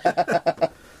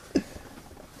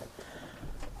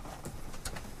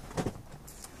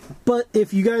 But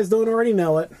if you guys don't already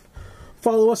know it,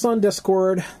 follow us on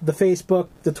Discord, the Facebook,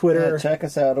 the Twitter. Yeah, check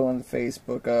us out on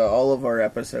Facebook. All of our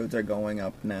episodes are going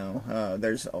up now.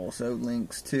 There's also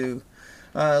links to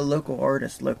local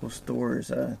artists, local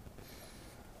stores,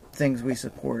 things we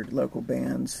support, local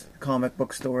bands, comic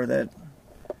book store that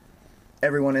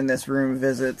everyone in this room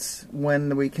visits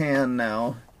when we can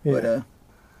now. Yeah. But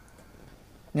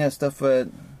yeah, stuff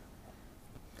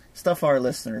our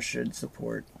listeners should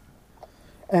support.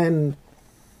 And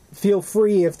feel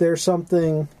free if there's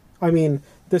something. I mean,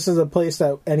 this is a place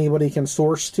that anybody can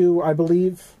source to, I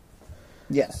believe.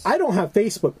 Yes. I don't have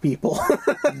Facebook people.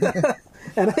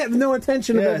 And I have no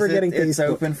intention of ever getting Facebook. It's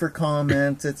open for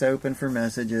comments. It's open for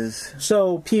messages.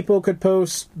 So people could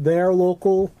post their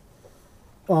local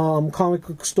comic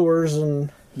book stores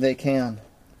and They can.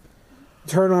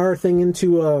 turn our thing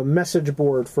into a message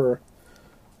board for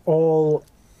all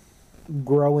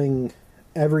growing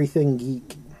Everything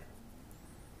Geek.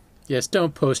 Yes,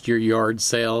 don't post your yard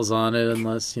sales on it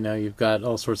unless, you've got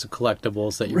all sorts of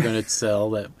collectibles that you're going to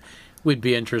sell that we'd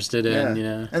be interested in,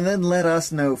 And then let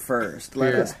us know first.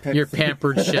 Let us pick your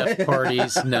pampered chef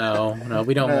parties. No,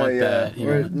 we don't want that.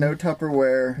 No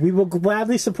Tupperware. We will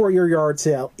gladly support your yard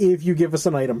sale if you give us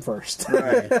an item first.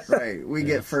 Right. We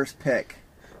get first pick.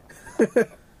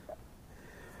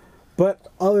 But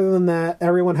other than that,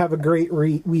 everyone have a great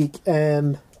week.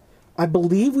 And I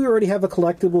believe we already have a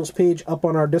collectibles page up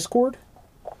on our Discord.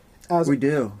 We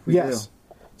do. Yes.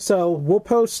 So we'll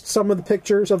post some of the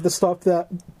pictures of the stuff that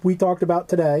we talked about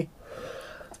today.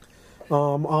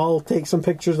 I'll take some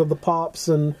pictures of the pops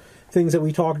and things that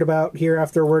we talked about here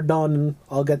after we're done, and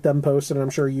I'll get them posted. And I'm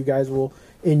sure you guys will,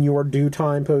 in your due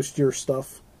time, post your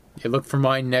stuff. You look for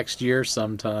mine next year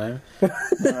sometime.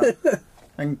 I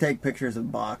can take pictures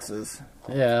of boxes.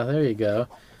 Yeah, there you go.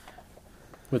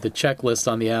 With a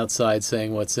checklist on the outside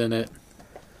saying what's in it.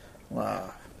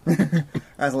 Wow.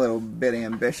 That's a little bit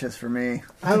ambitious for me.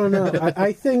 I don't know.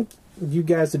 I think you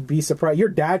guys would be surprised. Your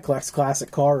dad collects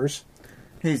classic cars.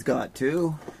 He's got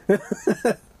two.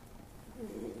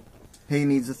 He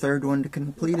needs a third one to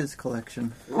complete his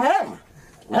collection.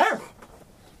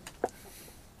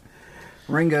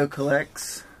 Ringo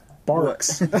collects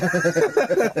Barks.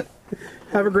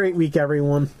 Have a great week,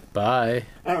 everyone. Bye.